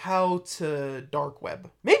know how to dark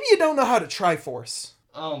web. Maybe you don't know how to Triforce.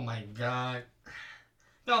 Oh my god.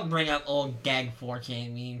 Don't bring up old gag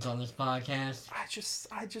 4chan memes on this podcast. I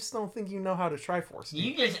just don't think you know how to Triforce.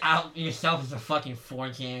 You just out yourself as a fucking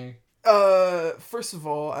 4chan. First of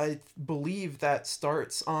all, I believe that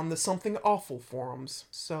starts on the Something Awful forums.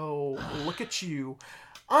 So, look at you.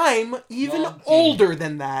 I'm even older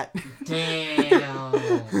than that.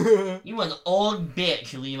 Damn. You an old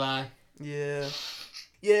bitch, Levi. Yeah,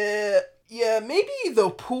 maybe the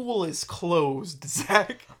pool is closed,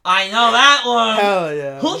 Zach. I know that one. Hell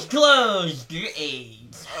yeah. Who's closed? Your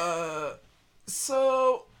AIDS.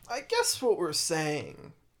 So, I guess what we're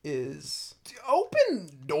saying is open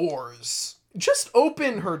doors. Just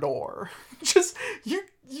open her door. Just, you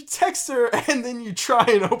text her and then you try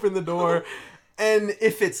and open the door. And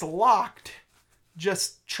if it's locked,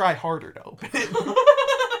 just try harder to open it.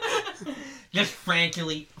 Just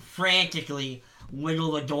frantically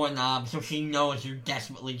wiggle the doorknob so she knows you're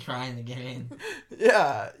desperately trying to get in.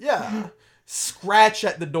 Yeah. Scratch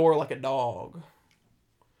at the door like a dog.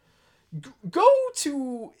 Go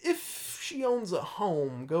to, if she owns a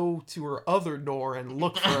home, go to her other door and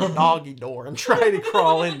look for a doggy door and try to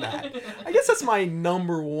crawl in that. I guess that's my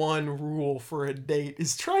number one rule for a date,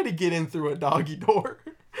 is try to get in through a doggy door.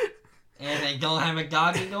 And they don't have a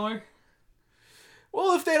doggy door?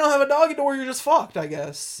 Well, if they don't have a doggy door, you're just fucked, I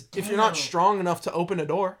guess. If you're not strong enough to open a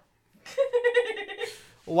door.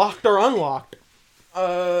 Locked or unlocked.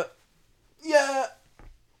 Yeah.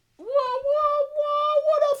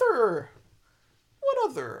 What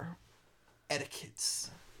other etiquettes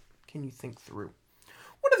can you think through?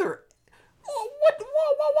 What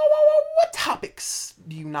topics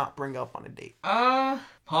do you not bring up on a date?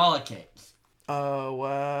 Politics. Oh,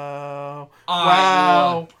 wow.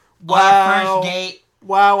 Wow. On a first date.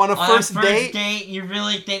 Wow, on a first date, you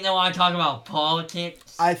really think they want to talk about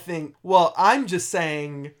politics? I'm just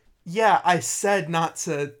saying, yeah, I said not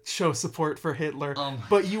to show support for Hitler,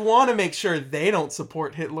 but you want to make sure they don't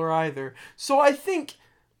support Hitler either. So I think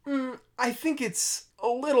it's a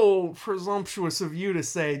little presumptuous of you to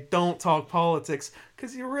say don't talk politics,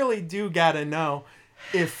 because you really do gotta know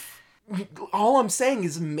if... All I'm saying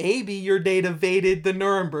is maybe your date evaded the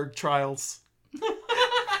Nuremberg trials.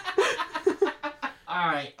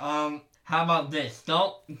 Alright, how about this?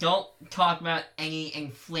 Don't talk about any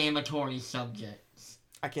inflammatory subjects.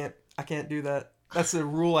 I can't do that. That's a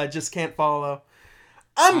rule I just can't follow.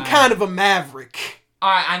 I'm kind of a maverick.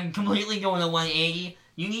 Alright, I'm completely going to 180.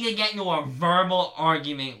 You need to get into a verbal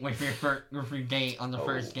argument with your date on the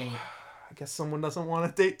first date. I guess someone doesn't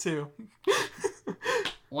want a date too.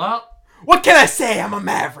 Well, what can I say? I'm a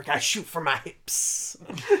maverick. I shoot from my hips.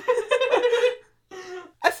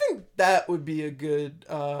 I think that would be a good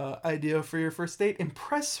idea for your first date.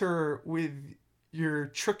 Impress her with your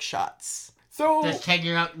trick shots. Just take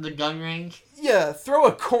her out the gun range? Yeah, throw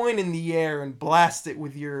a coin in the air and blast it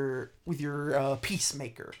with your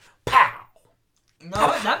peacemaker. Pow! No,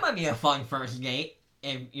 that might be a fun first date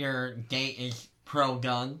if your date is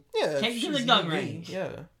pro-gun. Yeah. Take her to the gun range.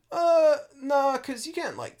 Yeah. Nah, because you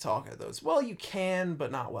can't, talk at those. Well, you can,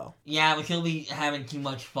 but not well. Yeah, but you'll be having too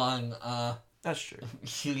much fun, That's true.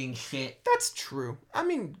 shooting shit. That's true. I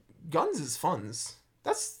mean, guns is funs.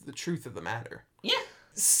 That's the truth of the matter. Yeah.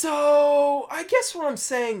 So, I guess what I'm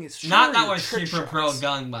saying is... Not that we're super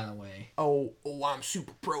pro-gun, by the way. Oh, I'm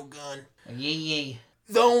super pro-gun. Yeah.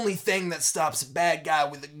 The only thing that stops a bad guy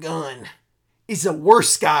with a gun is a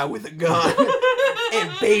worse guy with a gun.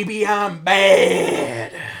 And baby, I'm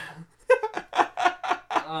bad.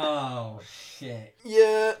 Oh, shit.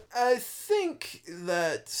 Yeah, I think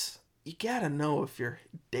that you gotta know if your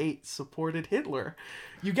date supported Hitler.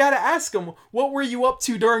 You gotta ask him, what were you up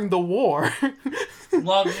to during the war?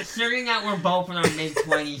 Well, considering that we're both in our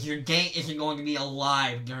mid-20s, your date isn't going to be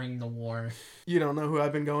alive during the war. You don't know who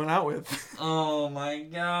I've been going out with. Oh my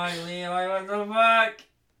god, Leo, what the fuck?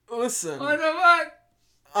 Listen. What the fuck?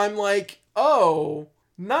 I'm like, oh,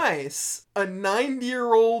 nice. A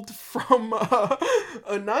 9-year-old from, a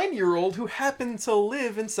 9-year-old who happened to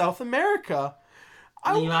live in South America.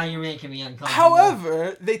 Levi, you're making me uncomfortable.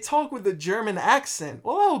 However, they talk with a German accent.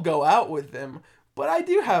 Well, I'll go out with them. But I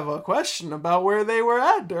do have a question about where they were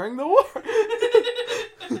at during the war.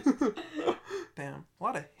 Damn, a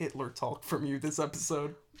lot of Hitler talk from you this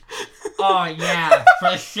episode. Oh, yeah,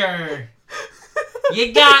 for sure.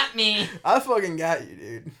 You got me. I fucking got you,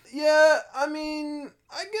 dude. Yeah, I mean,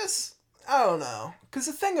 I guess, I don't know. Because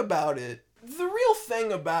the real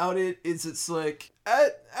thing about it is it's like,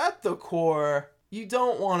 at the core, you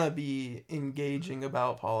don't want to be engaging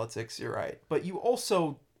about politics, you're right. But you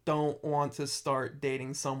also don't want to start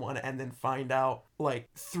dating someone and then find out,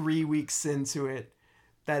 3 weeks into it,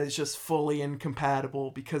 that it's just fully incompatible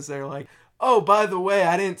because they're like, oh, by the way,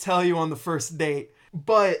 I didn't tell you on the first date,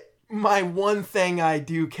 but my one thing I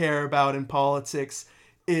do care about in politics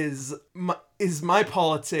is my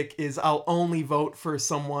politic is I'll only vote for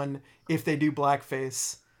someone if they do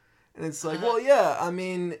blackface. And it's like, well, yeah, I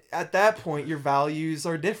mean, at that point, your values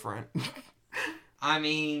are different. I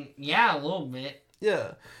mean, yeah, a little bit.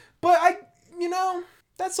 Yeah. But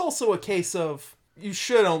that's also a case of you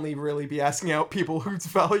should only really be asking out people whose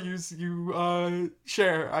values you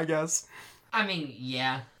share, I guess. I mean,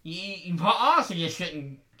 yeah. You also just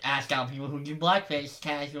shouldn't ask out people who do blackface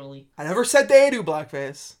casually. I never said they do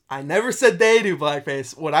blackface.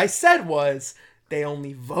 What I said was they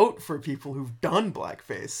only vote for people who've done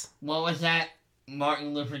blackface. What was that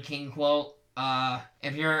Martin Luther King quote?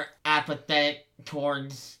 If you're apathetic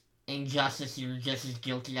towards injustice, you're just as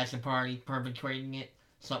guilty as the party perpetrating it.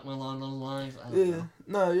 Something along those lines. I don't know.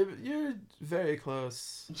 No, you're very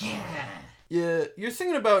close. Yeah. Yeah, you're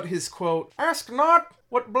thinking about his quote, ask not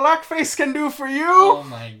what blackface can do for you. Oh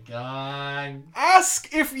my god.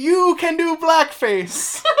 Ask if you can do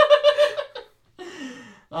blackface.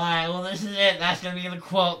 Alright, well this is it. That's gonna be the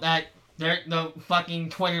quote that the fucking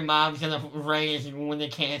Twitter mob's gonna raise when they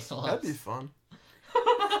cancel us. That'd be fun.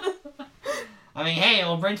 I mean, hey,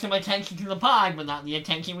 it'll bring some attention to the pod, but not the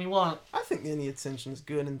attention we want. I think any attention is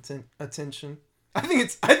good attention. I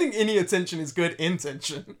think any attention is good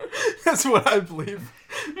intention. That's what I believe.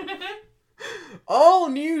 All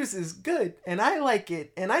news is good, and I like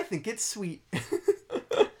it, and I think it's sweet.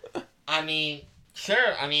 I mean,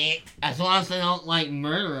 sure. I mean, as long as they don't,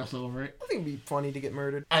 murder us over it. I think it'd be funny to get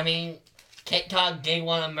murdered. I mean, TikTok did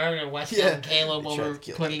want to murder Weston Caleb over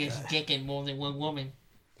putting his dick in more than one woman.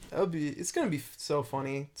 It's gonna be so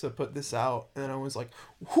funny to put this out, and then I was like,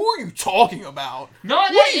 who are you talking about? No,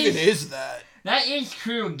 what even is that? That is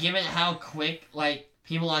true, given how quick,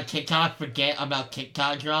 people on TikTok forget about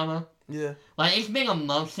TikTok drama. Yeah. It's been a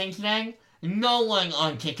month since then. No one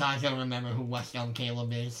on TikTok is gonna remember who Weston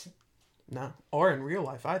Caleb is. No. Or in real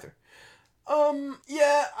life, either.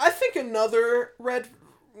 Yeah, I think another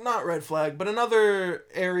not red flag, but another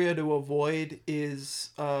area to avoid is,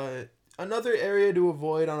 another area to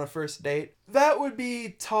avoid on a first date, that would be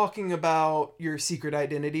talking about your secret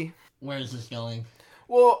identity. Where is this going?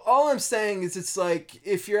 Well, all I'm saying is it's like,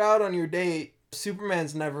 if you're out on your date,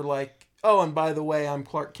 Superman's never like, oh, and by the way, I'm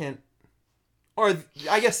Clark Kent. Or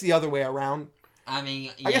I guess the other way around. I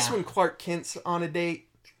mean, yeah. I guess when Clark Kent's on a date,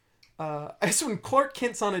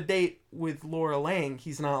 with Laura Lang,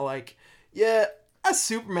 he's not like, yeah, as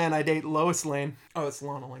Superman, I date Lois Lane. Oh, it's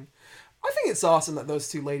Lana Lang. I think it's awesome that those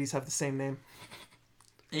two ladies have the same name.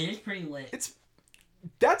 It is pretty lit.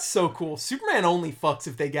 That's so cool. Superman only fucks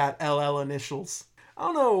if they got LL initials. I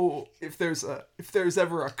don't know if there's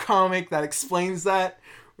ever a comic that explains that,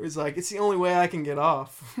 where it's like, it's the only way I can get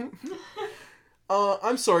off.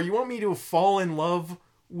 I'm sorry, you want me to fall in love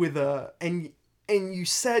with and you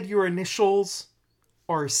said your initials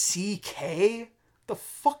are CK? The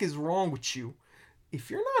fuck is wrong with you? If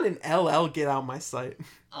you're not an LL, get out my sight.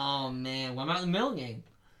 Oh man, what about the middle name?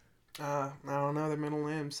 I don't know their middle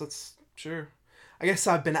names. That's sure. I guess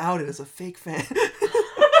I've been outed as a fake fan.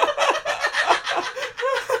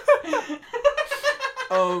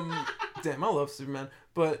 Damn, I love Superman.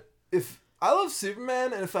 But if I love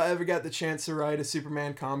Superman, and if I ever got the chance to write a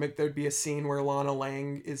Superman comic, there'd be a scene where Lana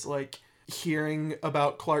Lang is like hearing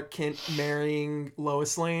about Clark Kent marrying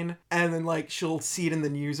Lois Lane, and then like she'll see it in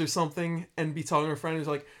the news or something and be talking to her friend who's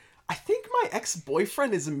like, I think my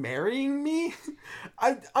ex-boyfriend is marrying me.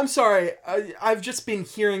 I'm sorry, I've just been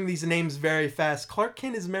hearing these names very fast. Clark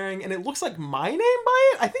Kent is marrying, and it looks like my name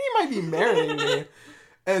by it. I think he might be marrying me.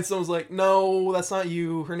 And someone's like, no, that's not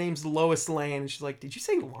you. Her name's Lois Lane. And she's like, did you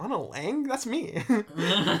say Lana Lang? That's me.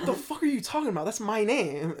 What the fuck are you talking about? That's my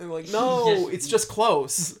name. And like, no, it's just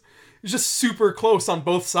close. It's just super close on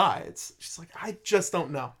both sides. She's like, I just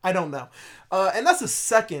don't know. I don't know. And that's the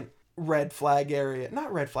second red flag area.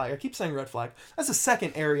 Not red flag. I keep saying red flag. That's the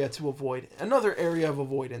second area to avoid. Another area of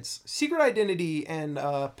avoidance. Secret identity and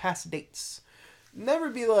past dates.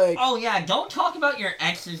 Never be like... Oh yeah, don't talk about your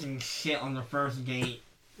exes and shit on the first date.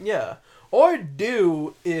 Yeah. Or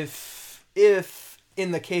do if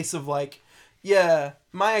in the case of like, yeah,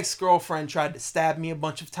 my ex-girlfriend tried to stab me a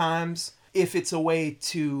bunch of times, if it's a way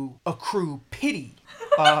to accrue pity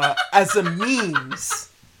as a means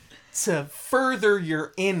to further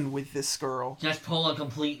your in with this girl. Just pull a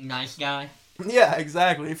complete nice guy. Yeah,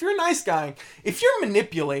 exactly. If you're a nice guy, if you're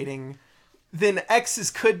manipulating, then exes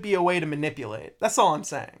could be a way to manipulate. That's all I'm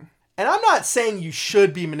saying. And I'm not saying you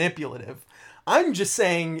should be manipulative. I'm just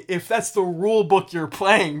saying if that's the rule book you're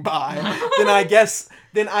playing by, then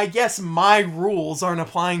I guess my rules aren't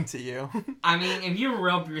applying to you. I mean, if you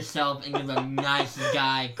rope yourself into the nice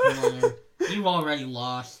guy corner, you've already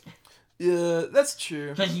lost. Yeah, that's true.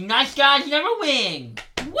 Because nice guys never win.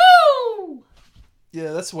 Woo!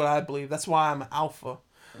 Yeah, that's what I believe. That's why I'm an alpha.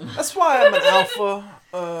 That's why I'm an alpha.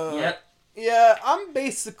 Yep. Yeah, I'm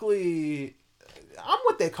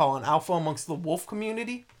what they call an alpha amongst the wolf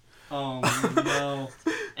community. Oh, no.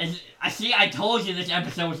 And I told you this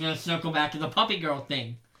episode was going to circle back to the puppy girl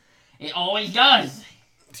thing. It always does.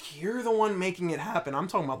 You're the one making it happen. I'm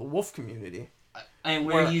talking about the wolf community. And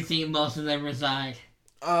where do you think most of them reside?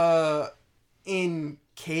 In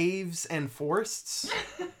caves and forests.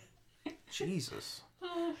 Jesus,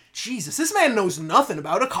 this man knows nothing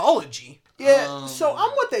about ecology. Yeah, so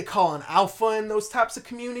I'm what they call an alpha in those types of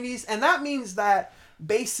communities, and that means that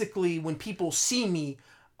basically when people see me,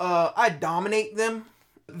 I dominate them.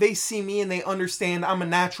 They see me and they understand I'm a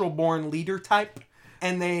natural born leader type.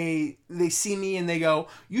 And they see me and they go,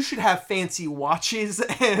 you should have fancy watches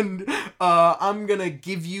and I'm going to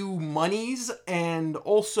give you monies. And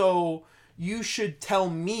also you should tell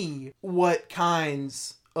me what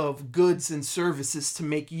kinds of goods and services to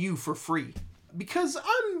make you for free. Because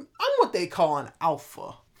I'm what they call an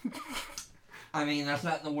alpha. I mean, that's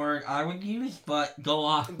not the word I would use, but go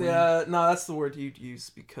off, Queen. Yeah, no, that's the word you'd use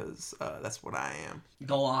because that's what I am.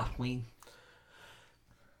 Go off, Queen.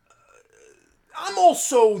 I'm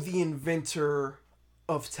also the inventor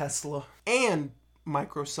of Tesla and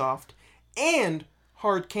Microsoft and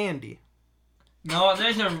hard candy. No,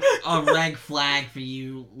 there's a red flag for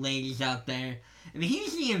you ladies out there. If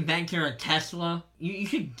he's the inventor of Tesla, you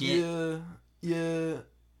should get...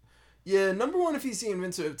 Yeah, number one, if he's the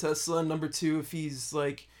inventor of Tesla. Number two, if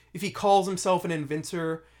he calls himself an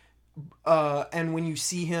inventor, and when you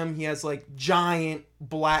see him, he has, like, giant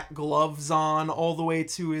black gloves on all the way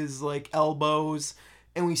to his, like, elbows.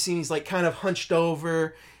 And we see he's, like, kind of hunched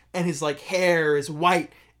over, and his, like, hair is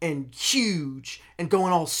white and huge and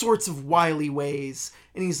going all sorts of wily ways.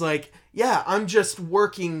 And he's like, yeah, I'm just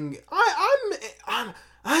working... I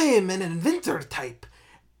am an inventor type.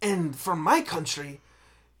 And from my country...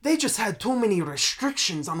 they just had too many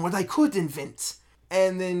restrictions on what I could invent.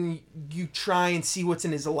 And then you try and see what's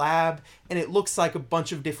in his lab, and it looks like a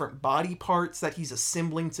bunch of different body parts that he's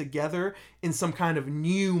assembling together in some kind of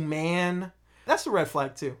new man. That's a red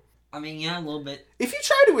flag, too. I mean, yeah, a little bit. If you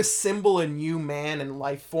try to assemble a new man and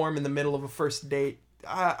life form in the middle of a first date,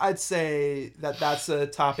 I'd say that's a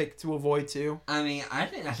topic to avoid too. I mean, I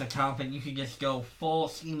think that's a topic you should just go full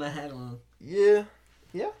steam ahead on. Yeah.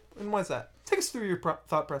 And why's that? Take us through your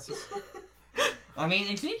thought process. I mean,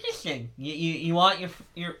 it's interesting. You want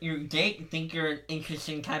your date to think you're an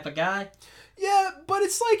interesting type of guy? Yeah, but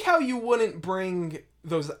it's like how you wouldn't bring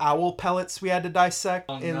those owl pellets we had to dissect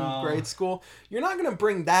in grade school. You're not going to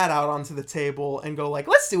bring that out onto the table and go like,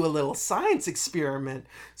 let's do a little science experiment.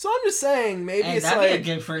 So I'm just saying, maybe it's that'd like...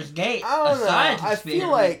 be a good first date. I don't know. Science I experiment.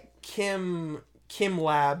 feel like Kim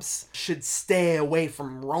Labs should stay away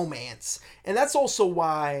from romance. And that's also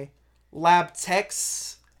why lab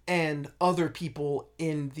techs and other people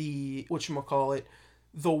in the, whatchamacallit,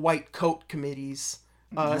 the white coat committees...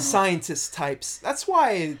 scientist types. That's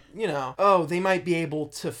why, they might be able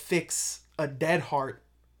to fix a dead heart,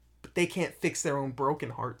 but they can't fix their own broken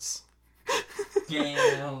hearts.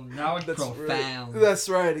 Damn, that was profound. Right. That's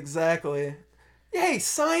right, exactly. Hey,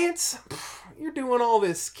 science, you're doing all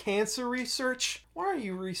this cancer research. Why are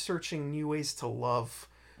you researching new ways to love?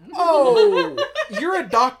 Oh, you're a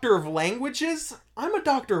doctor of languages? I'm a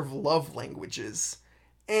doctor of love languages.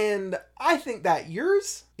 And I think that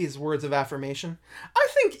yours is words of affirmation. I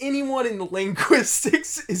think anyone in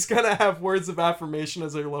linguistics is going to have words of affirmation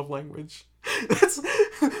as their love language. That's...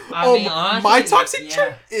 honestly, my toxic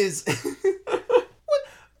trait is... Buddy,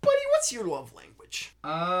 what's your love language?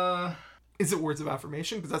 Is it words of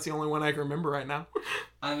affirmation? Because that's the only one I can remember right now.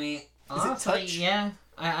 I mean, honestly, is it touch? Yeah.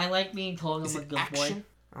 I like being told I'm a good action? boy.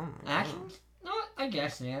 I don't know. Action? No, I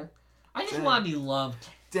guess, man. I just want to be loved.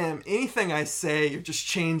 Damn, anything I say, you're just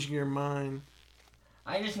changing your mind.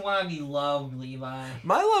 I just want to be loved, Levi.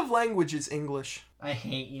 My love language is English. I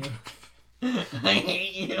hate you. I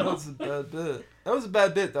hate you. That was a bad bit. That was a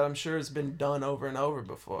bad bit that I'm sure has been done over and over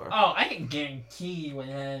before. Oh, I can guarantee you it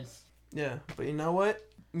has. Yeah, but you know what?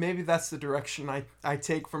 Maybe that's the direction I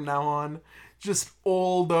take from now on. Just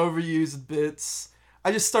old, overused bits.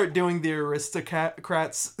 I just start doing the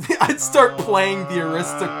Aristocrats. I'd start playing the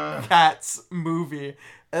Aristocrats movie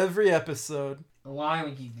every episode. Why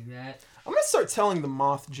would you do that? I'm gonna start telling the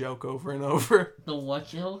Moth Joke over and over. The what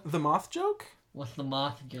joke? The Moth Joke? What's the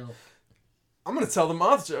Moth Joke? I'm gonna tell the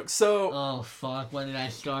Moth Joke. So... Oh, fuck. When did I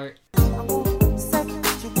start?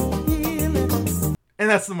 And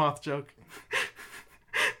that's the Moth Joke.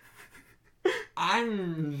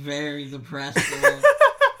 I'm very depressed.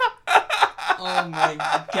 Oh my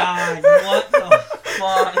god, what the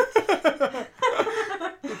fuck?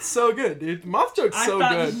 It's so good, dude. Moth Joke's so good. I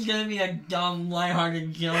thought this was gonna be a dumb,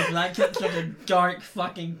 lighthearted joke, but I took such a dark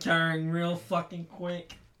fucking turn real fucking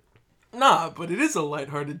quick. Nah, but it is a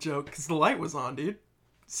lighthearted joke, because the light was on, dude.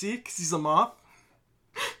 See? Because he's a moth.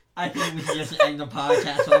 I think we should just end the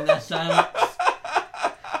podcast on that silence.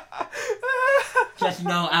 Just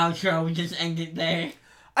no outro, we just end it there.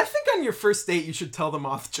 I think on your first date you should tell the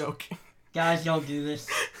Moth Joke. Guys, don't do this.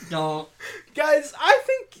 Don't. Guys, I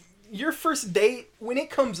think your first date, when it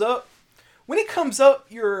comes up,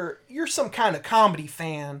 you're some kind of comedy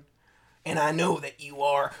fan. And I know that you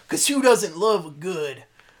are, because who doesn't love a good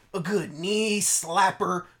knee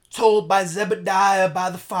slapper told by Zebediah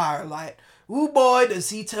by the firelight? Ooh boy,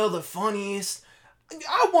 does he tell the funniest.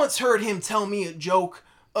 I once heard him tell me a joke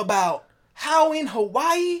about how in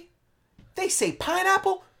Hawaii they say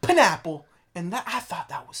pineapple, and that I thought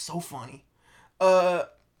that was so funny.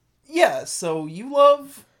 Yeah, so you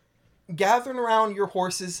love gathering around your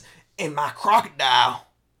horses and my crocodile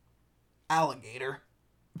alligator.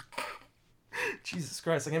 Jesus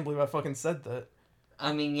Christ, I can't believe I fucking said that.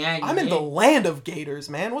 I mean, yeah, I'm in the land of gators,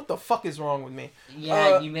 man. What the fuck is wrong with me?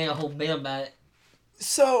 Yeah, you made a whole bit about it.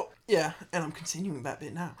 So, yeah, and I'm continuing that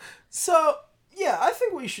bit now. So, yeah, I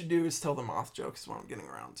think what you should do is tell the Moth Joke is what I'm getting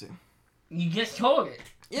around to. You just told it.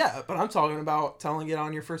 Yeah, but I'm talking about telling it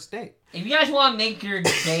on your first date. If you guys want to make your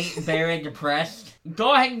date very depressed,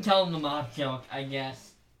 go ahead and tell them the Moth Joke, I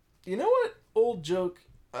guess. You know what old joke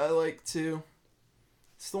I like too?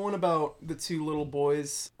 It's the one about the two little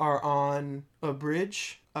boys are on a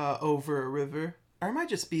bridge over a river. Or I might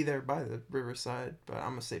just be there by the riverside, but I'm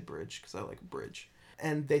going to say bridge because I like bridge.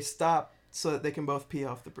 And they stop so that they can both pee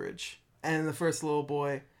off the bridge. And the first little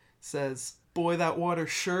boy says, "Boy, that water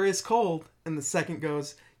sure is cold." And the second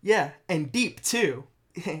goes, "Yeah, and deep too."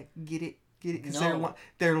 Get it? Because No.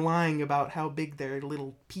 they're lying about how big their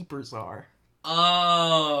little peepers are.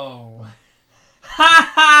 Oh.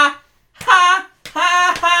 Ha ha! Ha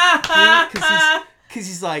ha ha ha! Because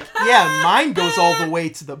he's like, "Yeah, mine goes all the way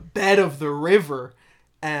to the bed of the river."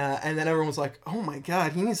 And then everyone's like, "Oh my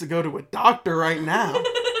god, he needs to go to a doctor right now."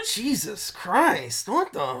 Jesus Christ,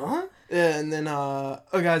 what the huh? Yeah, and then a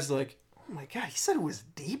guy's like, oh my god, he said it was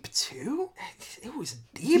deep too? It was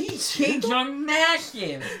deep These too? kids are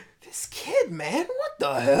massive. This kid, man, what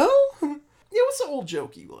the hell? Yeah, what's an old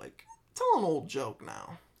joke you like? Tell an old joke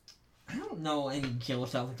now. I don't know any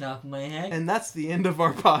jokes off the top of my head. And that's the end of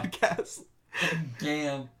our podcast.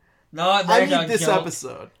 Damn. No, I mean this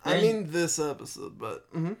episode. I mean this episode, but...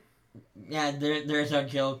 Yeah, there's our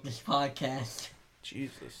joke, this podcast.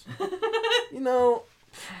 Jesus. You know,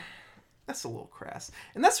 that's a little crass.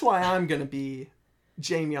 And that's why I'm gonna be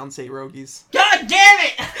Jamie on St. Rogies. God damn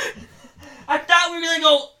it! I thought we were gonna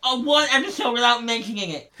go one episode without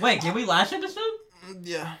mentioning it. Wait, did we last episode?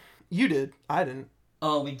 Yeah. You did. I didn't.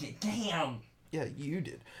 Oh, we did. Damn. Yeah, you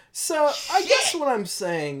did. So, I guess what I'm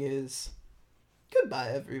saying is...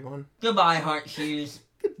 Goodbye, everyone. Goodbye, Heartshoes.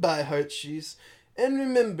 Goodbye, Heartshoes. And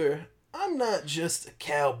remember, I'm not just a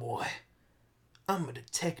cowboy. I'm a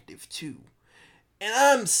detective, too. And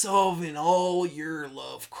I'm solving all your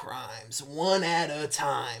love crimes, one at a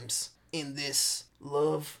time, in this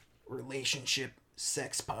love, relationship,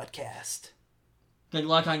 sex podcast. Good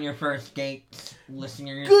luck on your first date,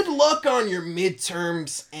 listeners. Good luck on your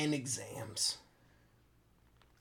midterms and exams.